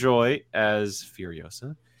Taylor-Joy as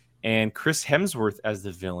Furiosa and Chris Hemsworth as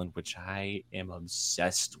the villain, which I am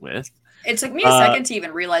obsessed with. It took me a second to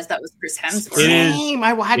even realize that was Chris Hemsworth. Same.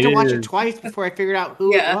 I had to watch it twice before I figured out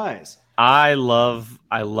who it was. I love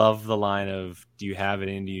the line of "Do you have it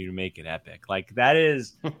in you to make it epic?" Like that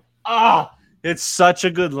is, it's such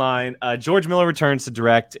a good line. George Miller returns to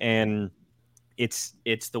direct, and it's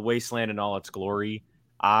the wasteland in all its glory.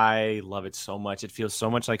 I love it so much. It feels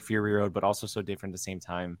so much like Fury Road, but also so different at the same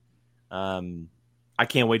time. I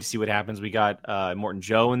can't wait to see what happens. We got Morton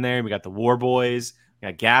Joe in there. We got the War Boys.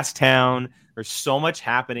 We got Gastown. There's so much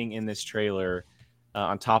happening in this trailer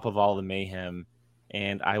on top of all the mayhem.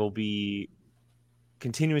 And I will be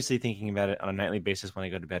continuously thinking about it on a nightly basis when I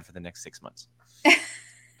go to bed for the next 6 months.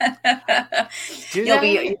 You'll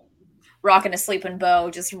be rocking a sleeping bow,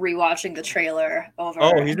 just rewatching the trailer over.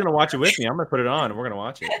 Oh, he's gonna watch it with me. I'm gonna put it on, and we're gonna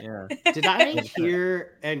watch it. Yeah. Did I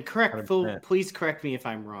hear? And please correct me if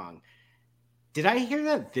I'm wrong. Did I hear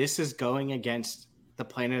that this is going against the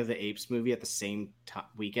Planet of the Apes movie at the same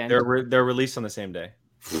weekend? They're released on the same day.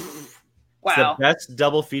 Wow. It's the best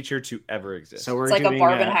double feature to ever exist. So we're it's like doing a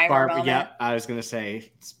Barbenheimer moment. Yeah, I was gonna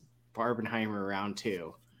say it's Barbenheimer round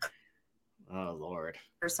 2. Oh Lord.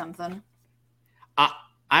 Or something. I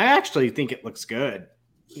actually think it looks good.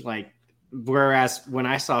 Like, whereas when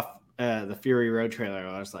I saw the Fury Road trailer,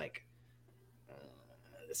 I was like,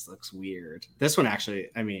 this looks weird. This one actually,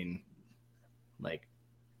 I mean, like,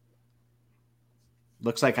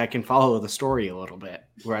 looks like I can follow the story a little bit.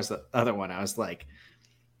 Whereas the other one, I was like,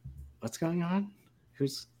 what's going on?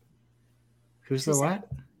 Who's the what?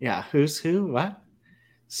 Yeah, who's who? What?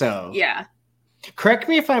 So yeah. Correct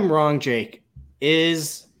me if I'm wrong, Jake.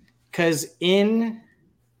 Is because in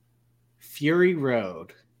Fury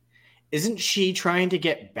Road, isn't she trying to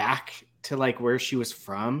get back to like where she was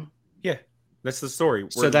from? Yeah, that's the story.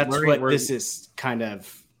 So that's what this is kind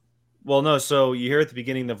of. Well, no. So you hear at the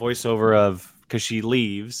beginning the voiceover of because she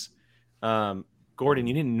leaves. Gordon,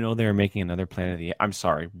 you didn't know they were making another Planet of the Apes. I'm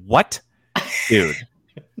sorry. What? Dude.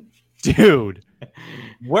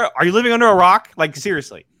 Where are you living under a rock? Like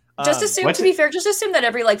seriously. Just assume, to be fair, just assume that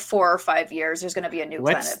every like 4 or 5 years there's going to be a new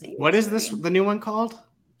Planet of the Apes. What is this? The new one called?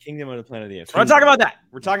 Kingdom of the Planet of the Apes. We're not talking about that.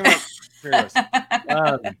 We're talking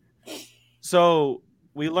about so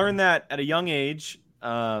we learned that at a young age,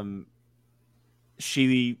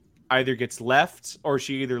 she either gets left or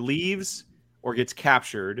she either leaves or gets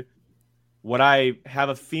captured. What I have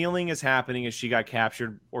a feeling is happening is she got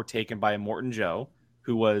captured or taken by Morton Joe,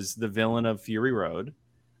 who was the villain of Fury Road.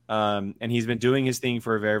 And he's been doing his thing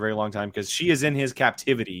for a very, very long time because she is in his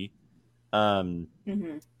captivity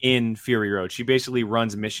in Fury Road. She basically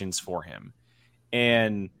runs missions for him.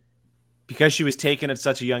 And because she was taken at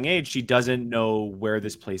such a young age, she doesn't know where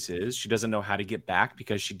this place is. She doesn't know how to get back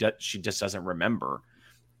because she just doesn't remember.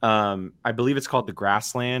 I believe it's called the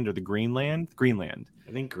Grassland or the Greenland.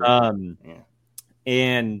 I think Greenland.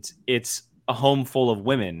 And it's a home full of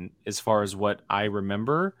women as far as what I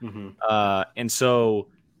remember. And so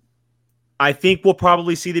I think we'll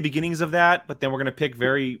probably see the beginnings of that, but then we're going to pick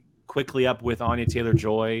very quickly up with Anya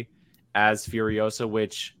Taylor-Joy as Furiosa,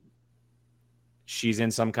 which she's in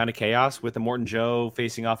some kind of chaos with the Morton Joe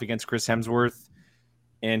facing off against Chris Hemsworth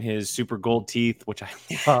and his super gold teeth, which I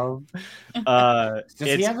love.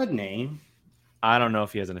 Does he have a name? I don't know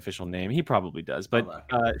if he has an official name. He probably does, but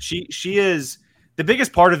she is the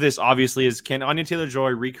biggest part of this. Obviously, is can Anya Taylor-Joy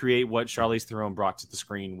recreate what Charlize Theron brought to the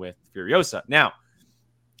screen with Furiosa? Now,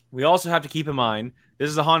 we also have to keep in mind this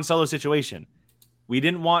is a Han Solo situation. We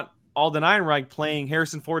didn't want Alden Ehrenreich playing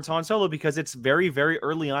Harrison Ford's Han Solo because it's very, very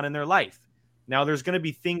early on in their life. Now, there's going to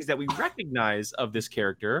be things that we recognize of this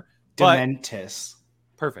character. Dementis.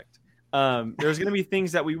 Perfect. There's going to be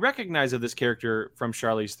things that we recognize of this character from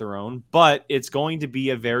Charlize Theron, but it's going to be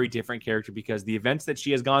a very different character because the events that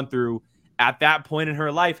she has gone through at that point in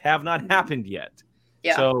her life have not happened yet.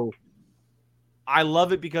 Yeah. So I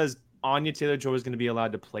love it because Anya Taylor-Joy is going to be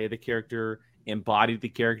allowed to play the character, embody the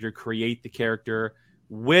character, create the character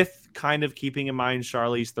with kind of keeping in mind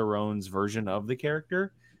Charlize Theron's version of the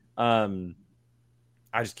character. I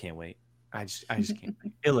just can't wait. I just can't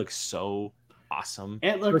wait. It looks so awesome.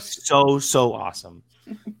 It looks so awesome.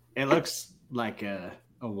 It looks like a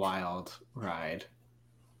wild ride.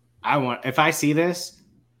 If I see this,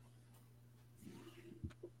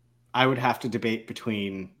 I would have to debate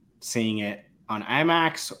between seeing it on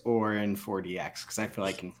IMAX or in 4DX because I feel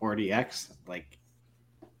like in 4DX, like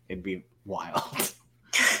It'd be wild.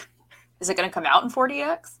 Is it going to come out in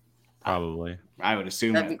 4DX? Probably. I would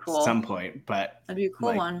assume That'd be at cool. some point, but That'd be a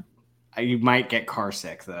cool one. You might get car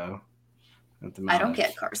sick though. I don't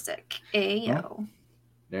get car sick. Ayo. Oh,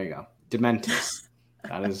 there you go. Dementus.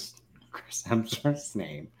 That is Chris Hemsworth's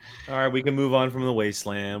name. All right, we can move on from the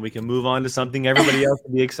wasteland. We can move on to something everybody else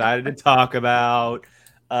would be excited to talk about.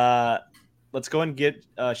 Let's go and get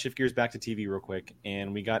shift gears back to TV real quick.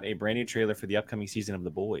 And we got a brand new trailer for the upcoming season of The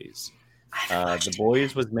Boys. The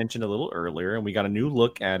Boys was mentioned a little earlier, and we got a new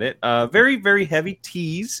look at it. Very, very heavy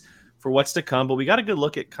tease for what's to come, but we got a good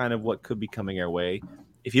look at kind of what could be coming our way.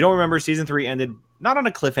 If you don't remember, season 3 ended not on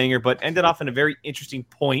a cliffhanger, but ended off in a very interesting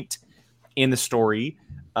point in the story.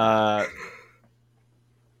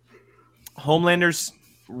 Homelander's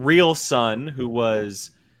real son, who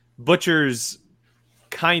was Butcher's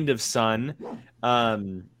kind of son,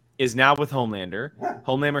 is now with Homelander.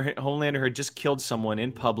 Homelander had just killed someone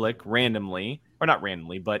in public randomly, or not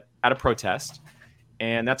randomly, but at a protest.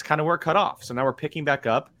 And that's kind of where it cut off. So now we're picking back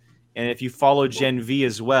up. And if you follow Gen V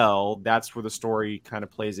as well, that's where the story kind of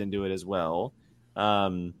plays into it as well.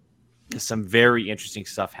 Some very interesting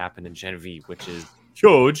stuff happened in Gen V, which is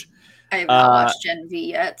huge. I have not watched Gen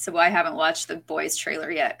V yet, so I haven't watched the Boys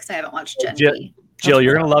trailer yet because I haven't watched Gen V. Jill,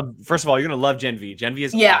 you're gonna love. First of all, you're gonna love Gen V. Gen V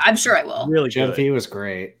is awesome. I'm sure I will. Really Gen good. V was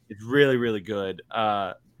great. It's really, really good.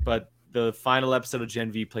 But the final episode of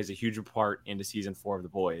Gen V plays a huge part into season 4 of The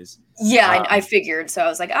Boys. Yeah, I figured. So I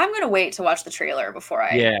was like, I'm gonna wait to watch the trailer before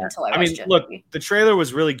until I watch Gen V. The trailer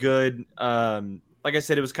was really good. Like I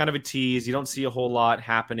said, it was kind of a tease. You don't see a whole lot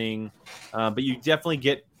happening, but you definitely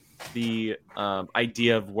get the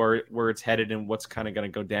idea of where it's headed and what's kind of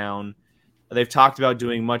going to go down. They've talked about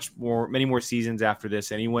doing many more seasons after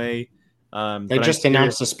this anyway. They just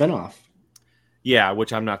announced a spinoff. Yeah,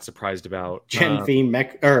 which I'm not surprised about. Gen V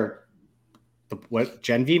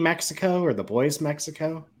Gen V Mexico or The Boys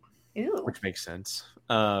Mexico? Ew. Which makes sense.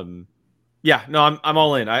 Yeah, no, I'm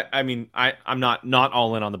all in. I mean, I'm not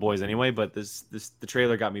all in on The Boys anyway, but the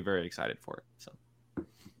trailer got me very excited for it. So,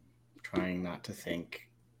 trying not to think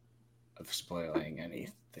of spoiling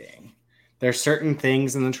anything. There's certain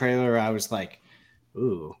things in the trailer I was like,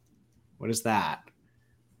 ooh, what is that?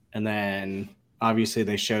 And then obviously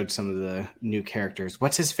they showed some of the new characters.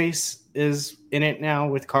 What's his face is in it now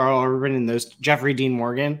with Carl Urban and those Jeffrey Dean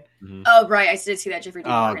Morgan. Mm-hmm. Oh, right. I did see that Jeffrey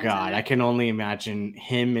Dean Morgan. Oh, God. I can only imagine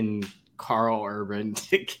him and Carl Urban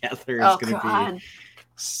together is going to be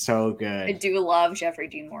so good. I do love Jeffrey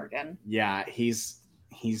Dean Morgan. Yeah,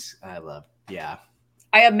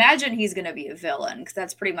 I imagine he's going to be a villain because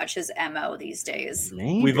that's pretty much his MO these days.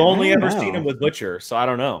 Maybe. We've only ever seen him with Butcher, so I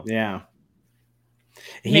don't know. Yeah.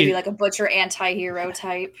 Maybe like a Butcher anti-hero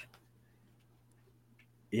type.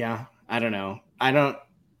 Yeah, I don't know.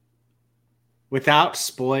 Without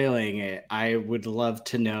spoiling it, I would love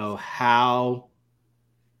to know how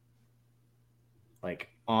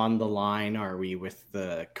on the line are we with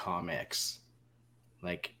the comics?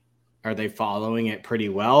 Are they following it pretty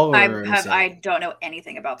well? I don't know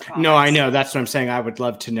anything about the comics. No, I know. That's what I'm saying. I would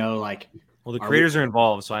love to know, Well, the creators are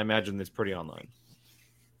involved, so I imagine it's pretty online.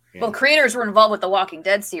 Yeah. Well, creators were involved with the Walking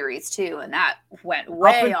Dead series, too, and that went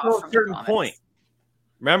way off from a certain point.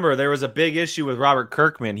 Remember, there was a big issue with Robert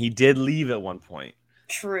Kirkman. He did leave at one point.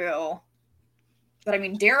 True. But, I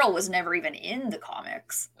mean, Daryl was never even in the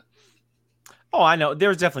comics. Oh, I know. There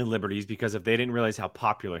was definitely liberties because if they didn't realize how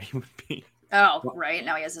popular he would be. Oh, right.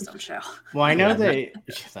 Now he has his own show. Well, I know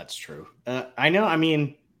that's true. I know. I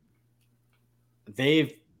mean,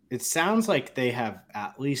 it sounds like they have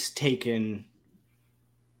at least taken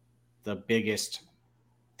the biggest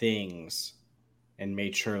things and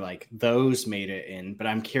made sure those made it in. But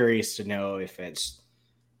I'm curious to know if it's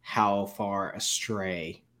how far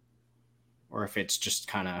astray or if it's just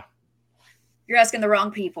kind of. You're asking the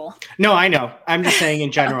wrong people. No, I know. I'm just saying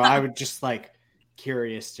in general, I would just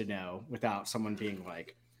curious to know without someone being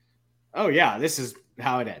like, oh yeah, this is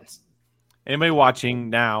how it ends. Anybody watching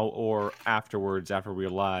now or afterwards, after we're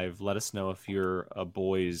live, let us know if you're a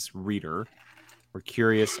Boys reader. We're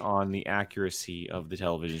curious on the accuracy of the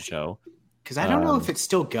television show. Because I don't know if it's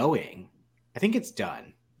still going. I think it's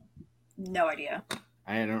done. No idea.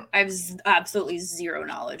 I have absolutely zero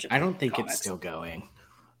knowledge of I don't think comics. It's still going.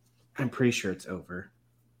 I'm pretty sure it's over.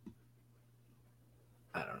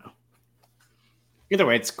 I don't know. Either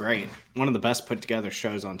way, it's great. One of the best put together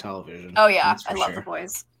shows on television. Oh, yeah. I love The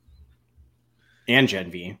Boys. And Gen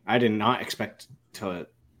V. I did not expect to.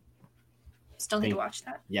 Still need to watch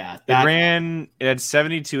that. Yeah. It had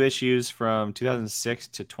 72 issues from 2006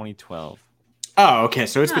 to 2012. Oh, okay.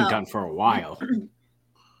 So it's been done for a while.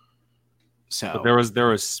 But there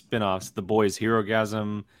was spin-offs. The Boys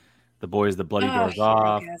Herogasm, The Boys, The Bloody Doors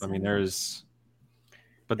Off. I mean, there's,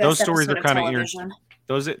 but Best those stories are episode of kind of television.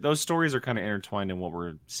 those stories are kind of intertwined in what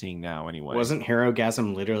we're seeing now. Anyway, Wasn't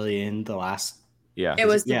Herogasm literally in the last? Yeah, It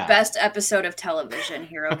was the best episode of television,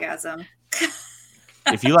 Herogasm.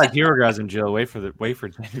 If you like Herogasm, Jill, wait for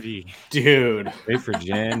Gen V, dude. Wait for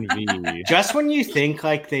Gen V. Just when you think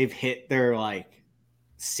like they've hit their like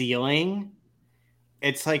ceiling,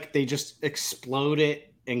 it's like they just explode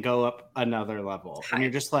it and go up another level, and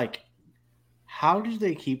you're just like, how do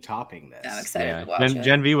they keep topping this? I'm excited to watch it.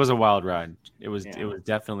 Gen V was a wild ride. It was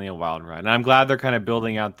definitely a wild ride, and I'm glad they're kind of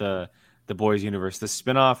building out the Boys universe. The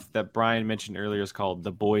spinoff that Brian mentioned earlier is called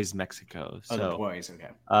The Boys Mexico. So, The Boys,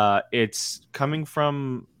 okay. It's coming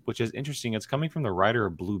from, which is interesting. It's coming from the writer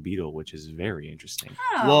of Blue Beetle, which is very interesting.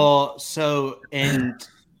 Oh. Well, so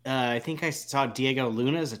I think I saw Diego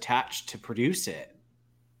Luna is attached to produce it.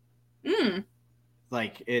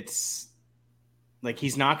 Like it's like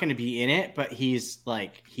he's not going to be in it, but he's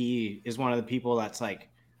like he is one of the people that's like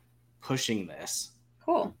pushing this.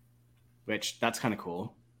 Cool. Which that's kind of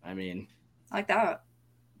cool. I mean, I like that.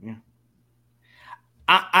 Yeah.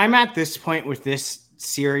 I'm at this point with this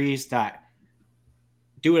series that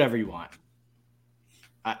do whatever you want.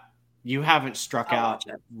 You haven't struck out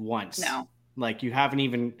once. No. Like you haven't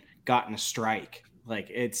even gotten a strike. Like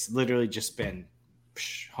it's literally just been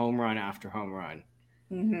home run after home run.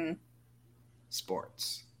 Mm-hmm.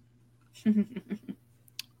 Sports.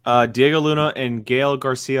 Diego Luna and Gael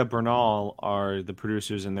Garcia Bernal are the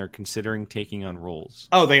producers, and they're considering taking on roles.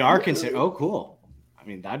 Oh, they are considering. Oh, cool. I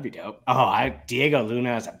mean, that'd be dope. Oh, Diego Luna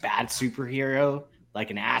as a bad superhero, like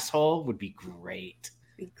an asshole, would be great.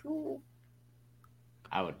 Be cool.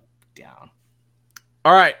 I would down.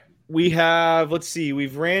 All right, we have. Let's see.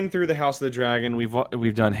 We've ran through the House of the Dragon.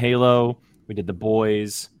 We've done Halo. We did The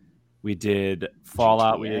Boys. We did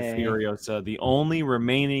Fallout. GTA. We did Furiosa. The only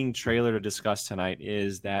remaining trailer to discuss tonight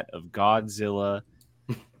is that of Godzilla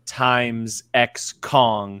times X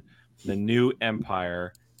Kong, the new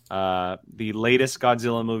Empire. The latest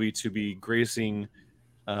Godzilla movie to be gracing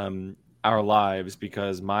our lives,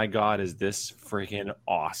 because my God, is this freaking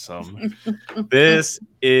awesome. This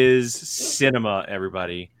is cinema,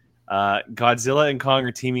 everybody. Godzilla and Kong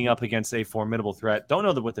are teaming up against a formidable threat. Don't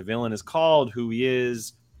know what the villain is called, who he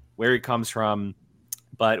is, where he comes from,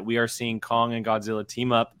 but we are seeing Kong and Godzilla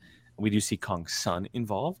team up. We do see Kong's son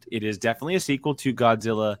involved. It is definitely a sequel to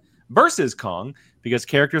Godzilla versus Kong, because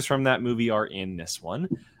characters from that movie are in this one.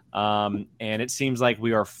 And it seems like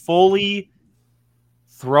we are fully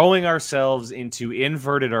throwing ourselves into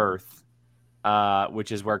inverted Earth,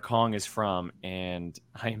 which is where Kong is from. And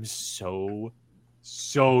I am so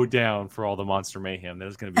down for all the monster mayhem that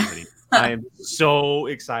is going to be hitting. I am so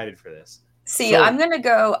excited for this. See, I'm going to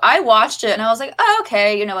go. I watched it and I was like, oh,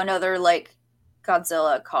 okay, another like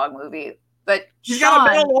Godzilla Kong movie. But he's got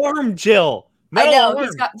a metal arm, Jill. Metal I know. arm.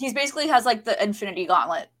 He's basically has like the Infinity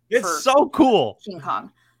Gauntlet. It's so cool. King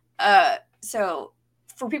Kong. So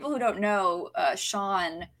for people who don't know,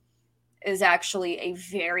 Sean is actually a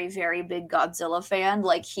very, very big Godzilla fan.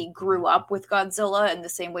 Like he grew up with Godzilla in the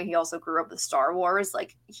same way he also grew up with Star Wars.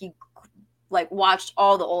 Like he watched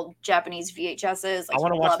all the old Japanese VHSs. Like, I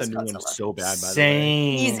want to watch the new Godzilla. one so bad. By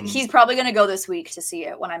Same. the way, he's probably going to go this week to see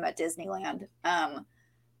it when I'm at Disneyland.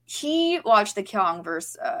 He watched the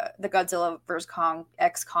Godzilla versus Kong,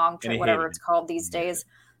 X Kong, whatever it's called these days,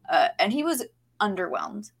 and he was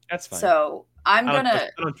underwhelmed. That's fine. So I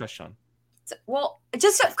don't trust Sean. Well,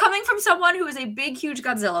 just coming from someone who is a big, huge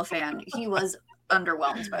Godzilla fan, he was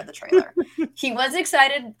underwhelmed by the trailer. He was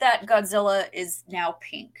excited that Godzilla is now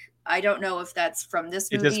pink. I don't know if that's from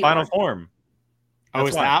this movie. It's his final form. Oh,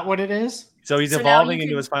 is that what it is? So he's evolving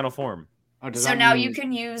into his final form. Oh, so now you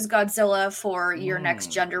can use Godzilla for your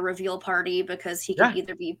next gender reveal party, because he can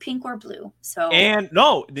either be pink or blue. So you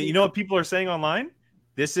know what people are saying online?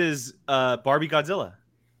 This is Barbie Godzilla.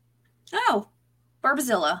 Oh,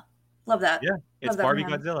 Barbazilla. Love that. Yeah, it's Barbie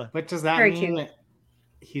Godzilla. But does that Very mean cute.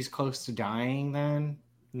 He's close to dying then?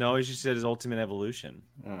 No, he just said his ultimate evolution.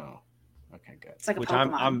 Oh, okay, good. It's like a which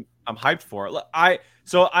Pokemon. I'm hyped for.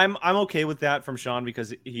 I'm okay with that from Sean,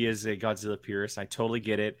 because he is a Godzilla purist. I totally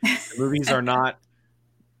get it. The movies are not,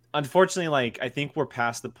 unfortunately, like I think we're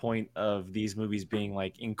past the point of these movies being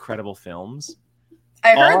like incredible films.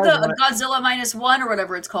 I heard Godzilla -1 or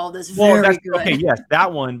whatever it's called is very good. Okay, yes,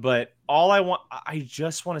 that one. But I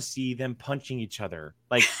just want to see them punching each other.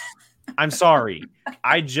 Like, I'm sorry,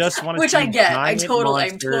 I just want to. Which see I get. I'm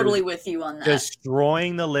monsters totally with you on that.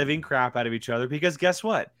 Destroying the living crap out of each other. Because guess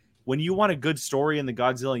what? When you want a good story in the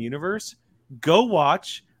Godzilla universe, go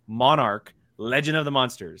watch Monarch Legend of the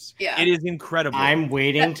Monsters. Yeah. It is incredible. I'm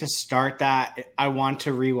waiting to start that. I want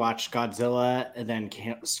to rewatch Godzilla and then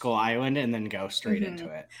Skull Island and then go straight into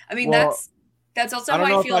it. I mean, Well, that's also I don't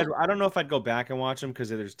how know I feel. I don't know if I'd go back and watch them because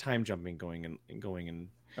there's time jumping going in.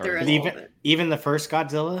 There is But a little bit. even the first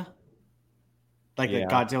Godzilla, like Yeah. the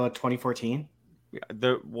Godzilla 2014.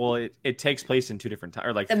 It takes place in two different times,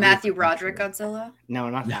 or like The three Matthew different Broderick times. Godzilla. No,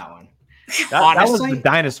 not that one. That was Honestly- the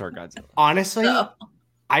dinosaur Godzilla. Honestly, No.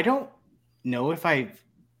 I don't know if I've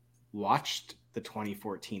watched the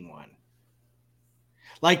 2014 one.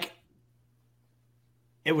 Like,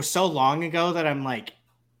 it was so long ago that I'm like,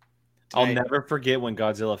 I'll never forget when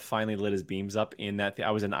Godzilla finally lit his beams up in that.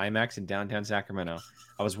 I was in IMAX in downtown Sacramento.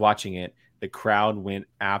 I was watching it. The crowd went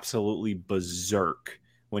absolutely berserk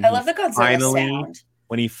when I love the Godzilla sound.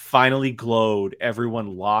 When he finally glowed,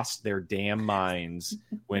 everyone lost their damn minds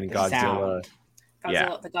when The Godzilla. sound.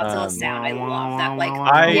 Yeah. The Godzilla sound. I love that. Like,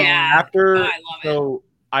 I love it.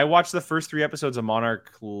 I watched the first 3 episodes of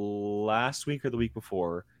Monarch last week or the week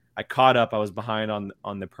before. I caught up. I was behind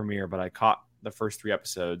on the premiere, but I caught the first 3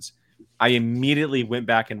 episodes. I immediately went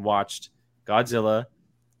back and watched Godzilla,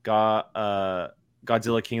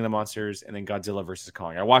 Godzilla King of the Monsters, and then Godzilla versus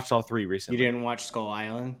Kong. I watched all 3 recently. You didn't watch Skull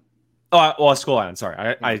Island? Oh, well, Skull Island. Sorry,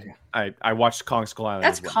 Okay. I watched Kong Skull Island.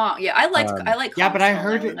 That's as well. Kong. Yeah, I like Yeah, Kong but I Skull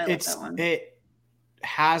heard Island. I love it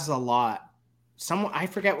has a lot. I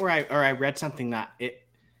forget where I read something that it,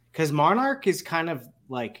 because Monarch is kind of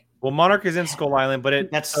like, Well, Monarch is in Skull Island, but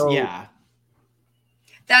That's I'm what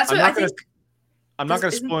not I think. I'm not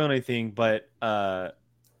going to Isn't- spoil anything, but oh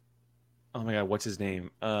my god, what's his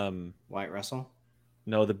name? White Russell.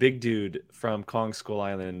 No, the big dude from Kong Skull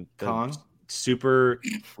Island, the Kong? super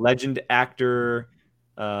legend actor.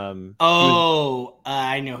 I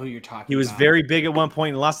know who you're talking about. He was very big at one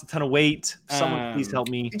point and lost a ton of weight. Someone please help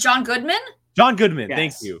me. John Goodman? John Goodman, Yes.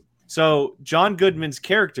 thank you. So John Goodman's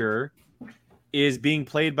character is being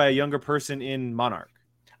played by a younger person in Monarch.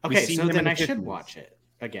 We've Okay, seen so him in then the I should 50s. watch it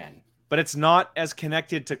again. But it's not as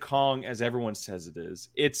connected to Kong as everyone says it is.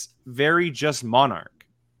 It's very just Monarch.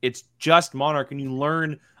 It's just Monarch, and you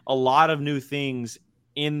learn a lot of new things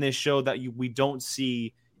in this show that we don't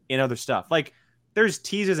see in other stuff. Like, there's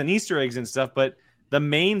teases and Easter eggs and stuff, but the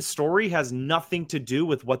main story has nothing to do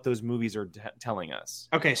with what those movies are telling us.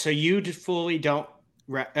 Okay, so you just fully don't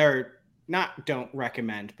don't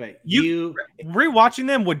recommend, but Rewatching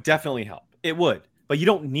them would definitely help. It would, but you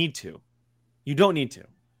don't need to. You don't need to.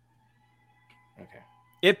 Okay.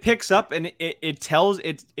 It picks up and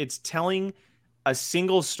it's telling a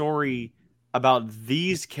single story about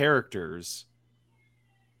these characters,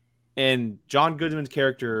 and John Goodman's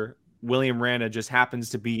character William Randa just happens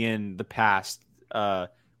to be in the past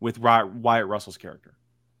with Wyatt Russell's character.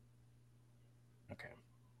 Okay.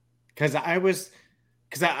 Because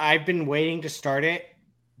I've been waiting to start it,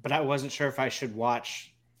 but I wasn't sure if I should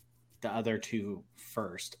watch the other 2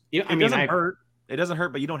 first. It doesn't hurt. It doesn't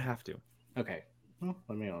hurt, but you don't have to. Okay. Well,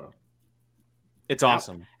 let me know. It's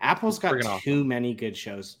awesome. Apple's got Friggin' too many good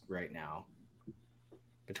shows right now.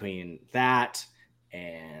 Between that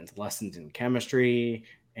and Lessons in Chemistry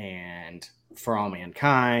and For All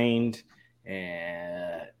Mankind,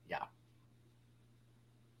 and yeah.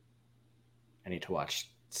 I need to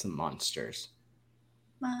watch some monsters.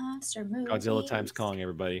 Monster movie. Godzilla times Kong,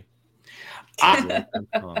 everybody. I- Godzilla times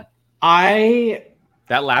Kong.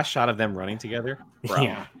 That last shot of them running together. Bro.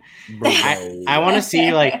 Yeah. Bro. I want to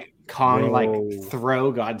see like Kong Bro. like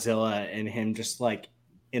throw Godzilla and him just like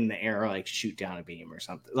in the air like shoot down a beam or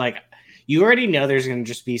something. Like, you already know there's gonna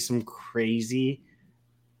just be some crazy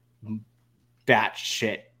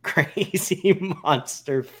batshit crazy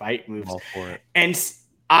monster fight moves. All for it. And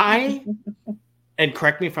and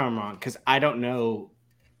correct me if I'm wrong, because I don't know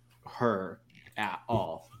her at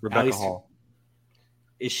all. Rebecca least- Hall.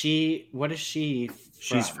 Is she? What is she?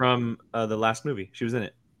 She's from the last movie. She was in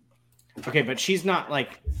it. Okay, but she's not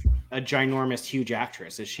like a ginormous, huge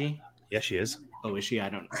actress, is she? Yeah, she is. Oh, is she? I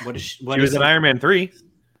don't. What is she? She was in Iron Man 3.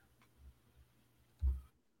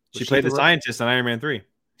 She she played the the- scientist in Iron Man 3.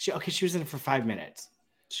 She was in it for 5 minutes.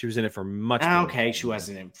 She was in it for much more. Okay, she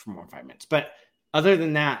wasn't in it for more than 5 minutes. But other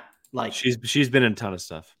than that, like She's been in a ton of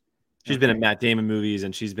stuff. She's been in Matt Damon movies,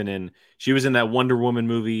 and she was in that Wonder Woman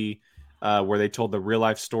movie where they told the real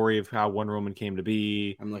life story of how Wonder Woman came to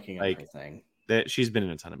be. I'm looking at like, everything. That she's been in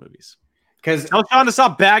a ton of movies. Because Tell Sean to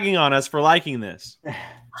stop bagging on us for liking this.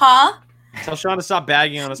 Huh? Tell Sean to stop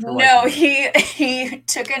bagging on us for No, liking this. he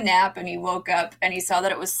took a nap and he woke up and he saw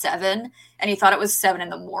that it was 7 and he thought it was 7 in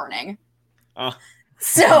the morning. Oh.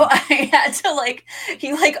 So I had to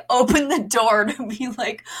he opened the door to be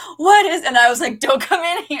like, what is, and I was like, don't come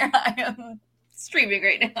in here. I am streaming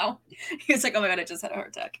right now. He's like, oh my god, I just had a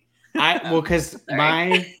heart attack. Because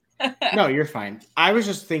no, you're fine. I was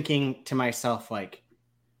just thinking to myself, like,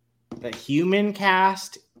 the human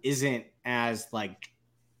cast isn't as like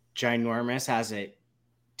ginormous as it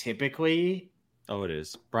typically. Oh, it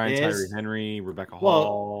is. Brian Tyree Henry, Rebecca Well,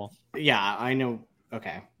 Hall. Yeah, I know.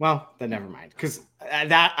 Okay, well, then never mind. Because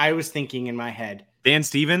that I was thinking in my head, Dan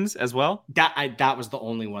Stevens as well. That was the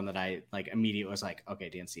only one that I like immediately was like, okay,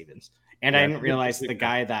 Dan Stevens, and I didn't realize the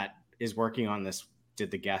guy that is working on this did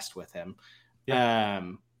the guest with him. Yeah.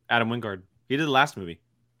 Adam Wingard. He did the last movie.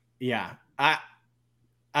 Yeah, I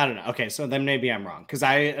don't know. Okay, so then maybe I'm wrong because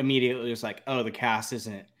I immediately was like, oh, the cast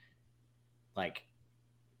isn't like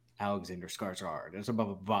Alexander Skarsgård. It's a blah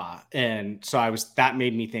blah blah, and so that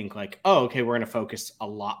made me think like, oh, okay, we're gonna focus a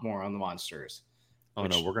lot more on the monsters. Oh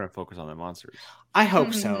no, we're gonna focus on the monsters. I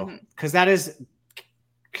hope so, because that is.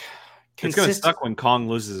 It's gonna suck when Kong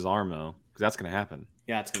loses his arm though, because that's gonna happen.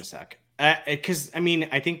 Yeah, it's gonna suck. Because I mean,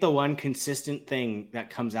 I think the one consistent thing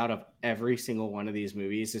that comes out of every single one of these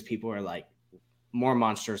movies is people are like, more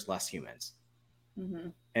monsters, less humans,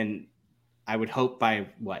 and I would hope by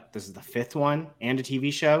this is the 5th one and a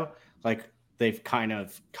TV show, like they've kind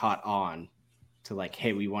of caught on to like,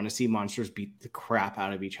 hey, we want to see monsters beat the crap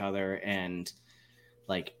out of each other, and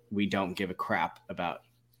like we don't give a crap about.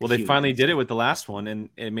 Well, they finally did it with the last one, and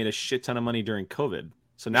it made a shit ton of money during COVID.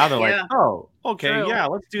 So now they're like, oh, okay, yeah,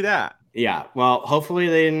 let's do that. Yeah, well, hopefully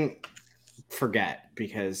they didn't forget,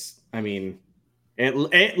 because I mean,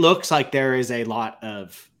 it looks like there is a lot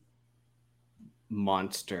of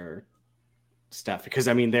monster stuff, because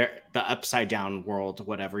I mean, they're the upside down world,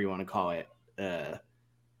 whatever you want to call it. I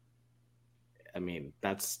mean,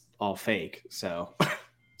 that's all fake. So,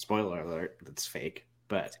 spoiler alert, that's fake.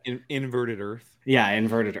 But inverted Earth. Yeah,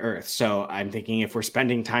 inverted Earth. So I'm thinking if we're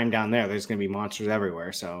spending time down there, there's going to be monsters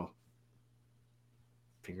everywhere. So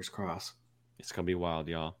fingers crossed. It's going to be wild,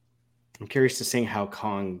 y'all. I'm curious to see how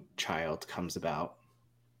Kong Child comes about.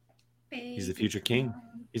 He's the future king.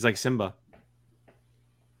 He's like Simba.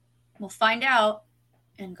 We'll find out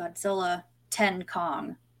in Godzilla 10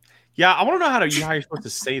 Kong. Yeah, I want to know how you're supposed to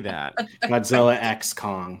say that. Godzilla X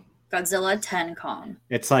Kong. Godzilla 10 Kong.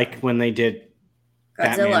 It's like when they did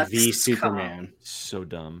Godzilla Batman v Superman. Kong. So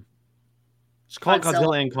dumb. Just call it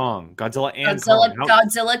Godzilla and Kong. Godzilla and Kong. Kong.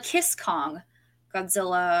 Godzilla Kiss Kong.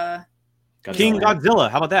 Godzilla. King Godzilla.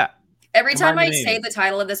 How about that? Every time I say the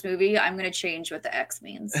title of this movie, I'm going to change what the X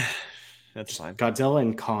means. That's fine. Godzilla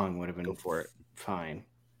and Kong would have been fine.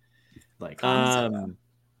 Like, all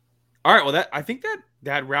right. Well, I think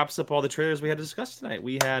that wraps up all the trailers we had to discuss tonight.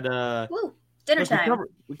 We had dinner time.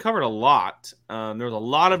 We covered a lot. There was a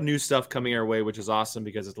lot of new stuff coming our way, which is awesome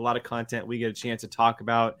because it's a lot of content we get a chance to talk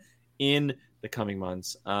about in the coming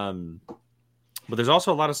months. But there's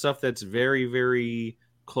also a lot of stuff that's very, very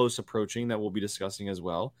close approaching that we'll be discussing as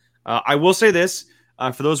well. I will say this,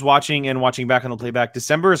 for those watching back on the playback,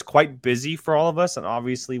 December is quite busy for all of us. And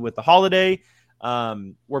obviously with the holiday,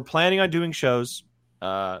 we're planning on doing shows.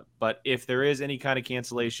 But if there is any kind of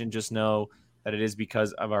cancellation, just know that it is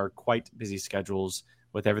because of our quite busy schedules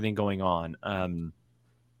with everything going on.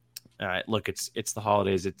 Look, it's the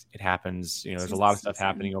holidays. It happens. You know, there's a lot of stuff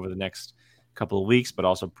happening over the next couple of weeks, but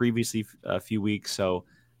also previously a few weeks. So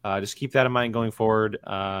just keep that in mind going forward.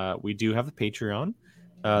 We do have the Patreon.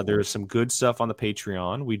 There's some good stuff on the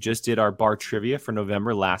Patreon. We just did our bar trivia for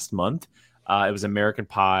November last month. It was American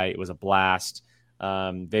Pie. It was a blast.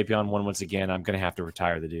 Vapion won once again. I'm going to have to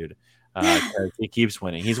retire the dude. He keeps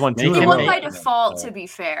winning. He's won 2 He won by default, to be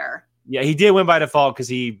fair. Yeah, he did win by default because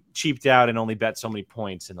he cheaped out and only bet so many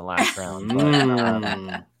points in the last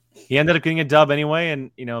round. He ended up getting a dub anyway,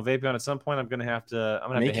 and Vapion at some point I'm gonna have to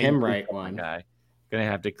make him write one. Guy, gonna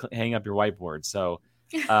have to hang up your whiteboard. So,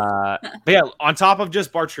 but yeah, on top of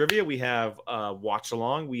just bar trivia, we have watch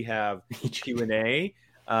along, we have Q&A,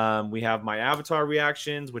 we have my Avatar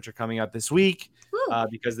reactions, which are coming out this week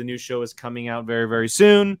because the new show is coming out very, very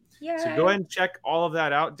soon. Yay. So go ahead and check all of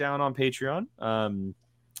that out down on Patreon.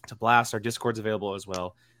 To blast. Our Discord's available as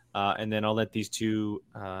well. And then I'll let these two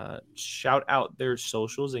shout out their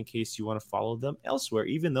socials in case you want to follow them elsewhere,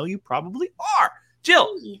 even though you probably are.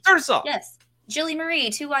 Jill, start us off. Yes. Jilly Marie,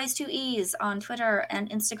 2 Y's, 2 E's on Twitter and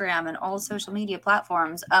Instagram and all social media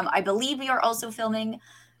platforms. I believe we are also filming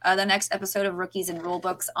the next episode of Rookies and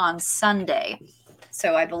Rulebooks on Sunday.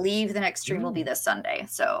 So I believe the next stream will be this Sunday.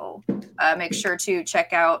 So make sure to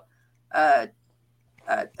check out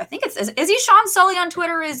I think is he Sean Sully on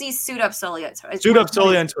Twitter or is he Suit Up Sully? Suit Up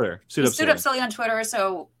Sully on Twitter. Suit Up Sully on Twitter.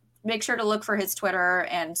 So make sure to look for his Twitter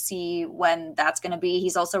and see when that's going to be.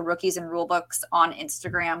 He's also Rookies and Rulebooks on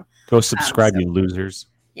Instagram. Go subscribe, you losers.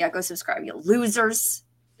 Yeah, go subscribe, you losers.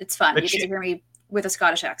 It's fun. You get to hear me with a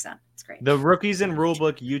Scottish accent. It's great. The Rookies and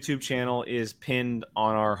Rulebook YouTube channel is pinned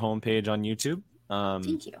on our homepage on YouTube.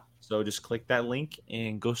 Thank you. So just click that link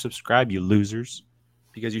and go subscribe, you losers,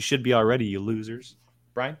 because you should be already, you losers.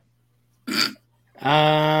 Brian? Be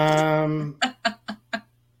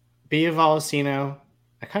a Volcino.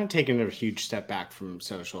 I kind of taken a huge step back from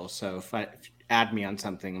social, so if you add me on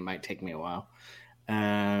something, it might take me a while.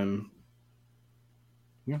 Yeah,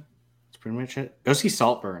 that's pretty much it. Go see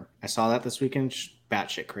Saltburn. I saw that this weekend.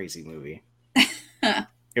 Batshit crazy movie. It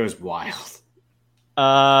was wild.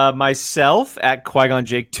 Myself at Qui-Gon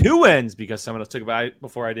Jake, 2 wins because someone else took it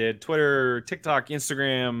before I did. Twitter, TikTok,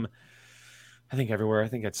 Instagram. I think everywhere. I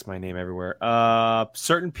think that's my name everywhere.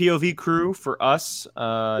 Certain POV crew for us.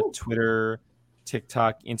 Twitter,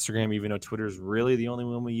 TikTok, Instagram, even though Twitter is really the only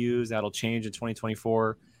one we use. That'll change in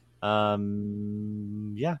 2024.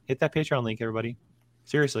 Yeah, hit that Patreon link, everybody.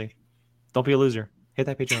 Seriously. Don't be a loser. Hit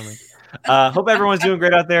that Patreon link. Hope everyone's doing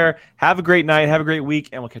great out there. Have a great night. Have a great week.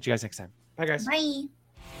 And we'll catch you guys next time. Bye, guys. Bye.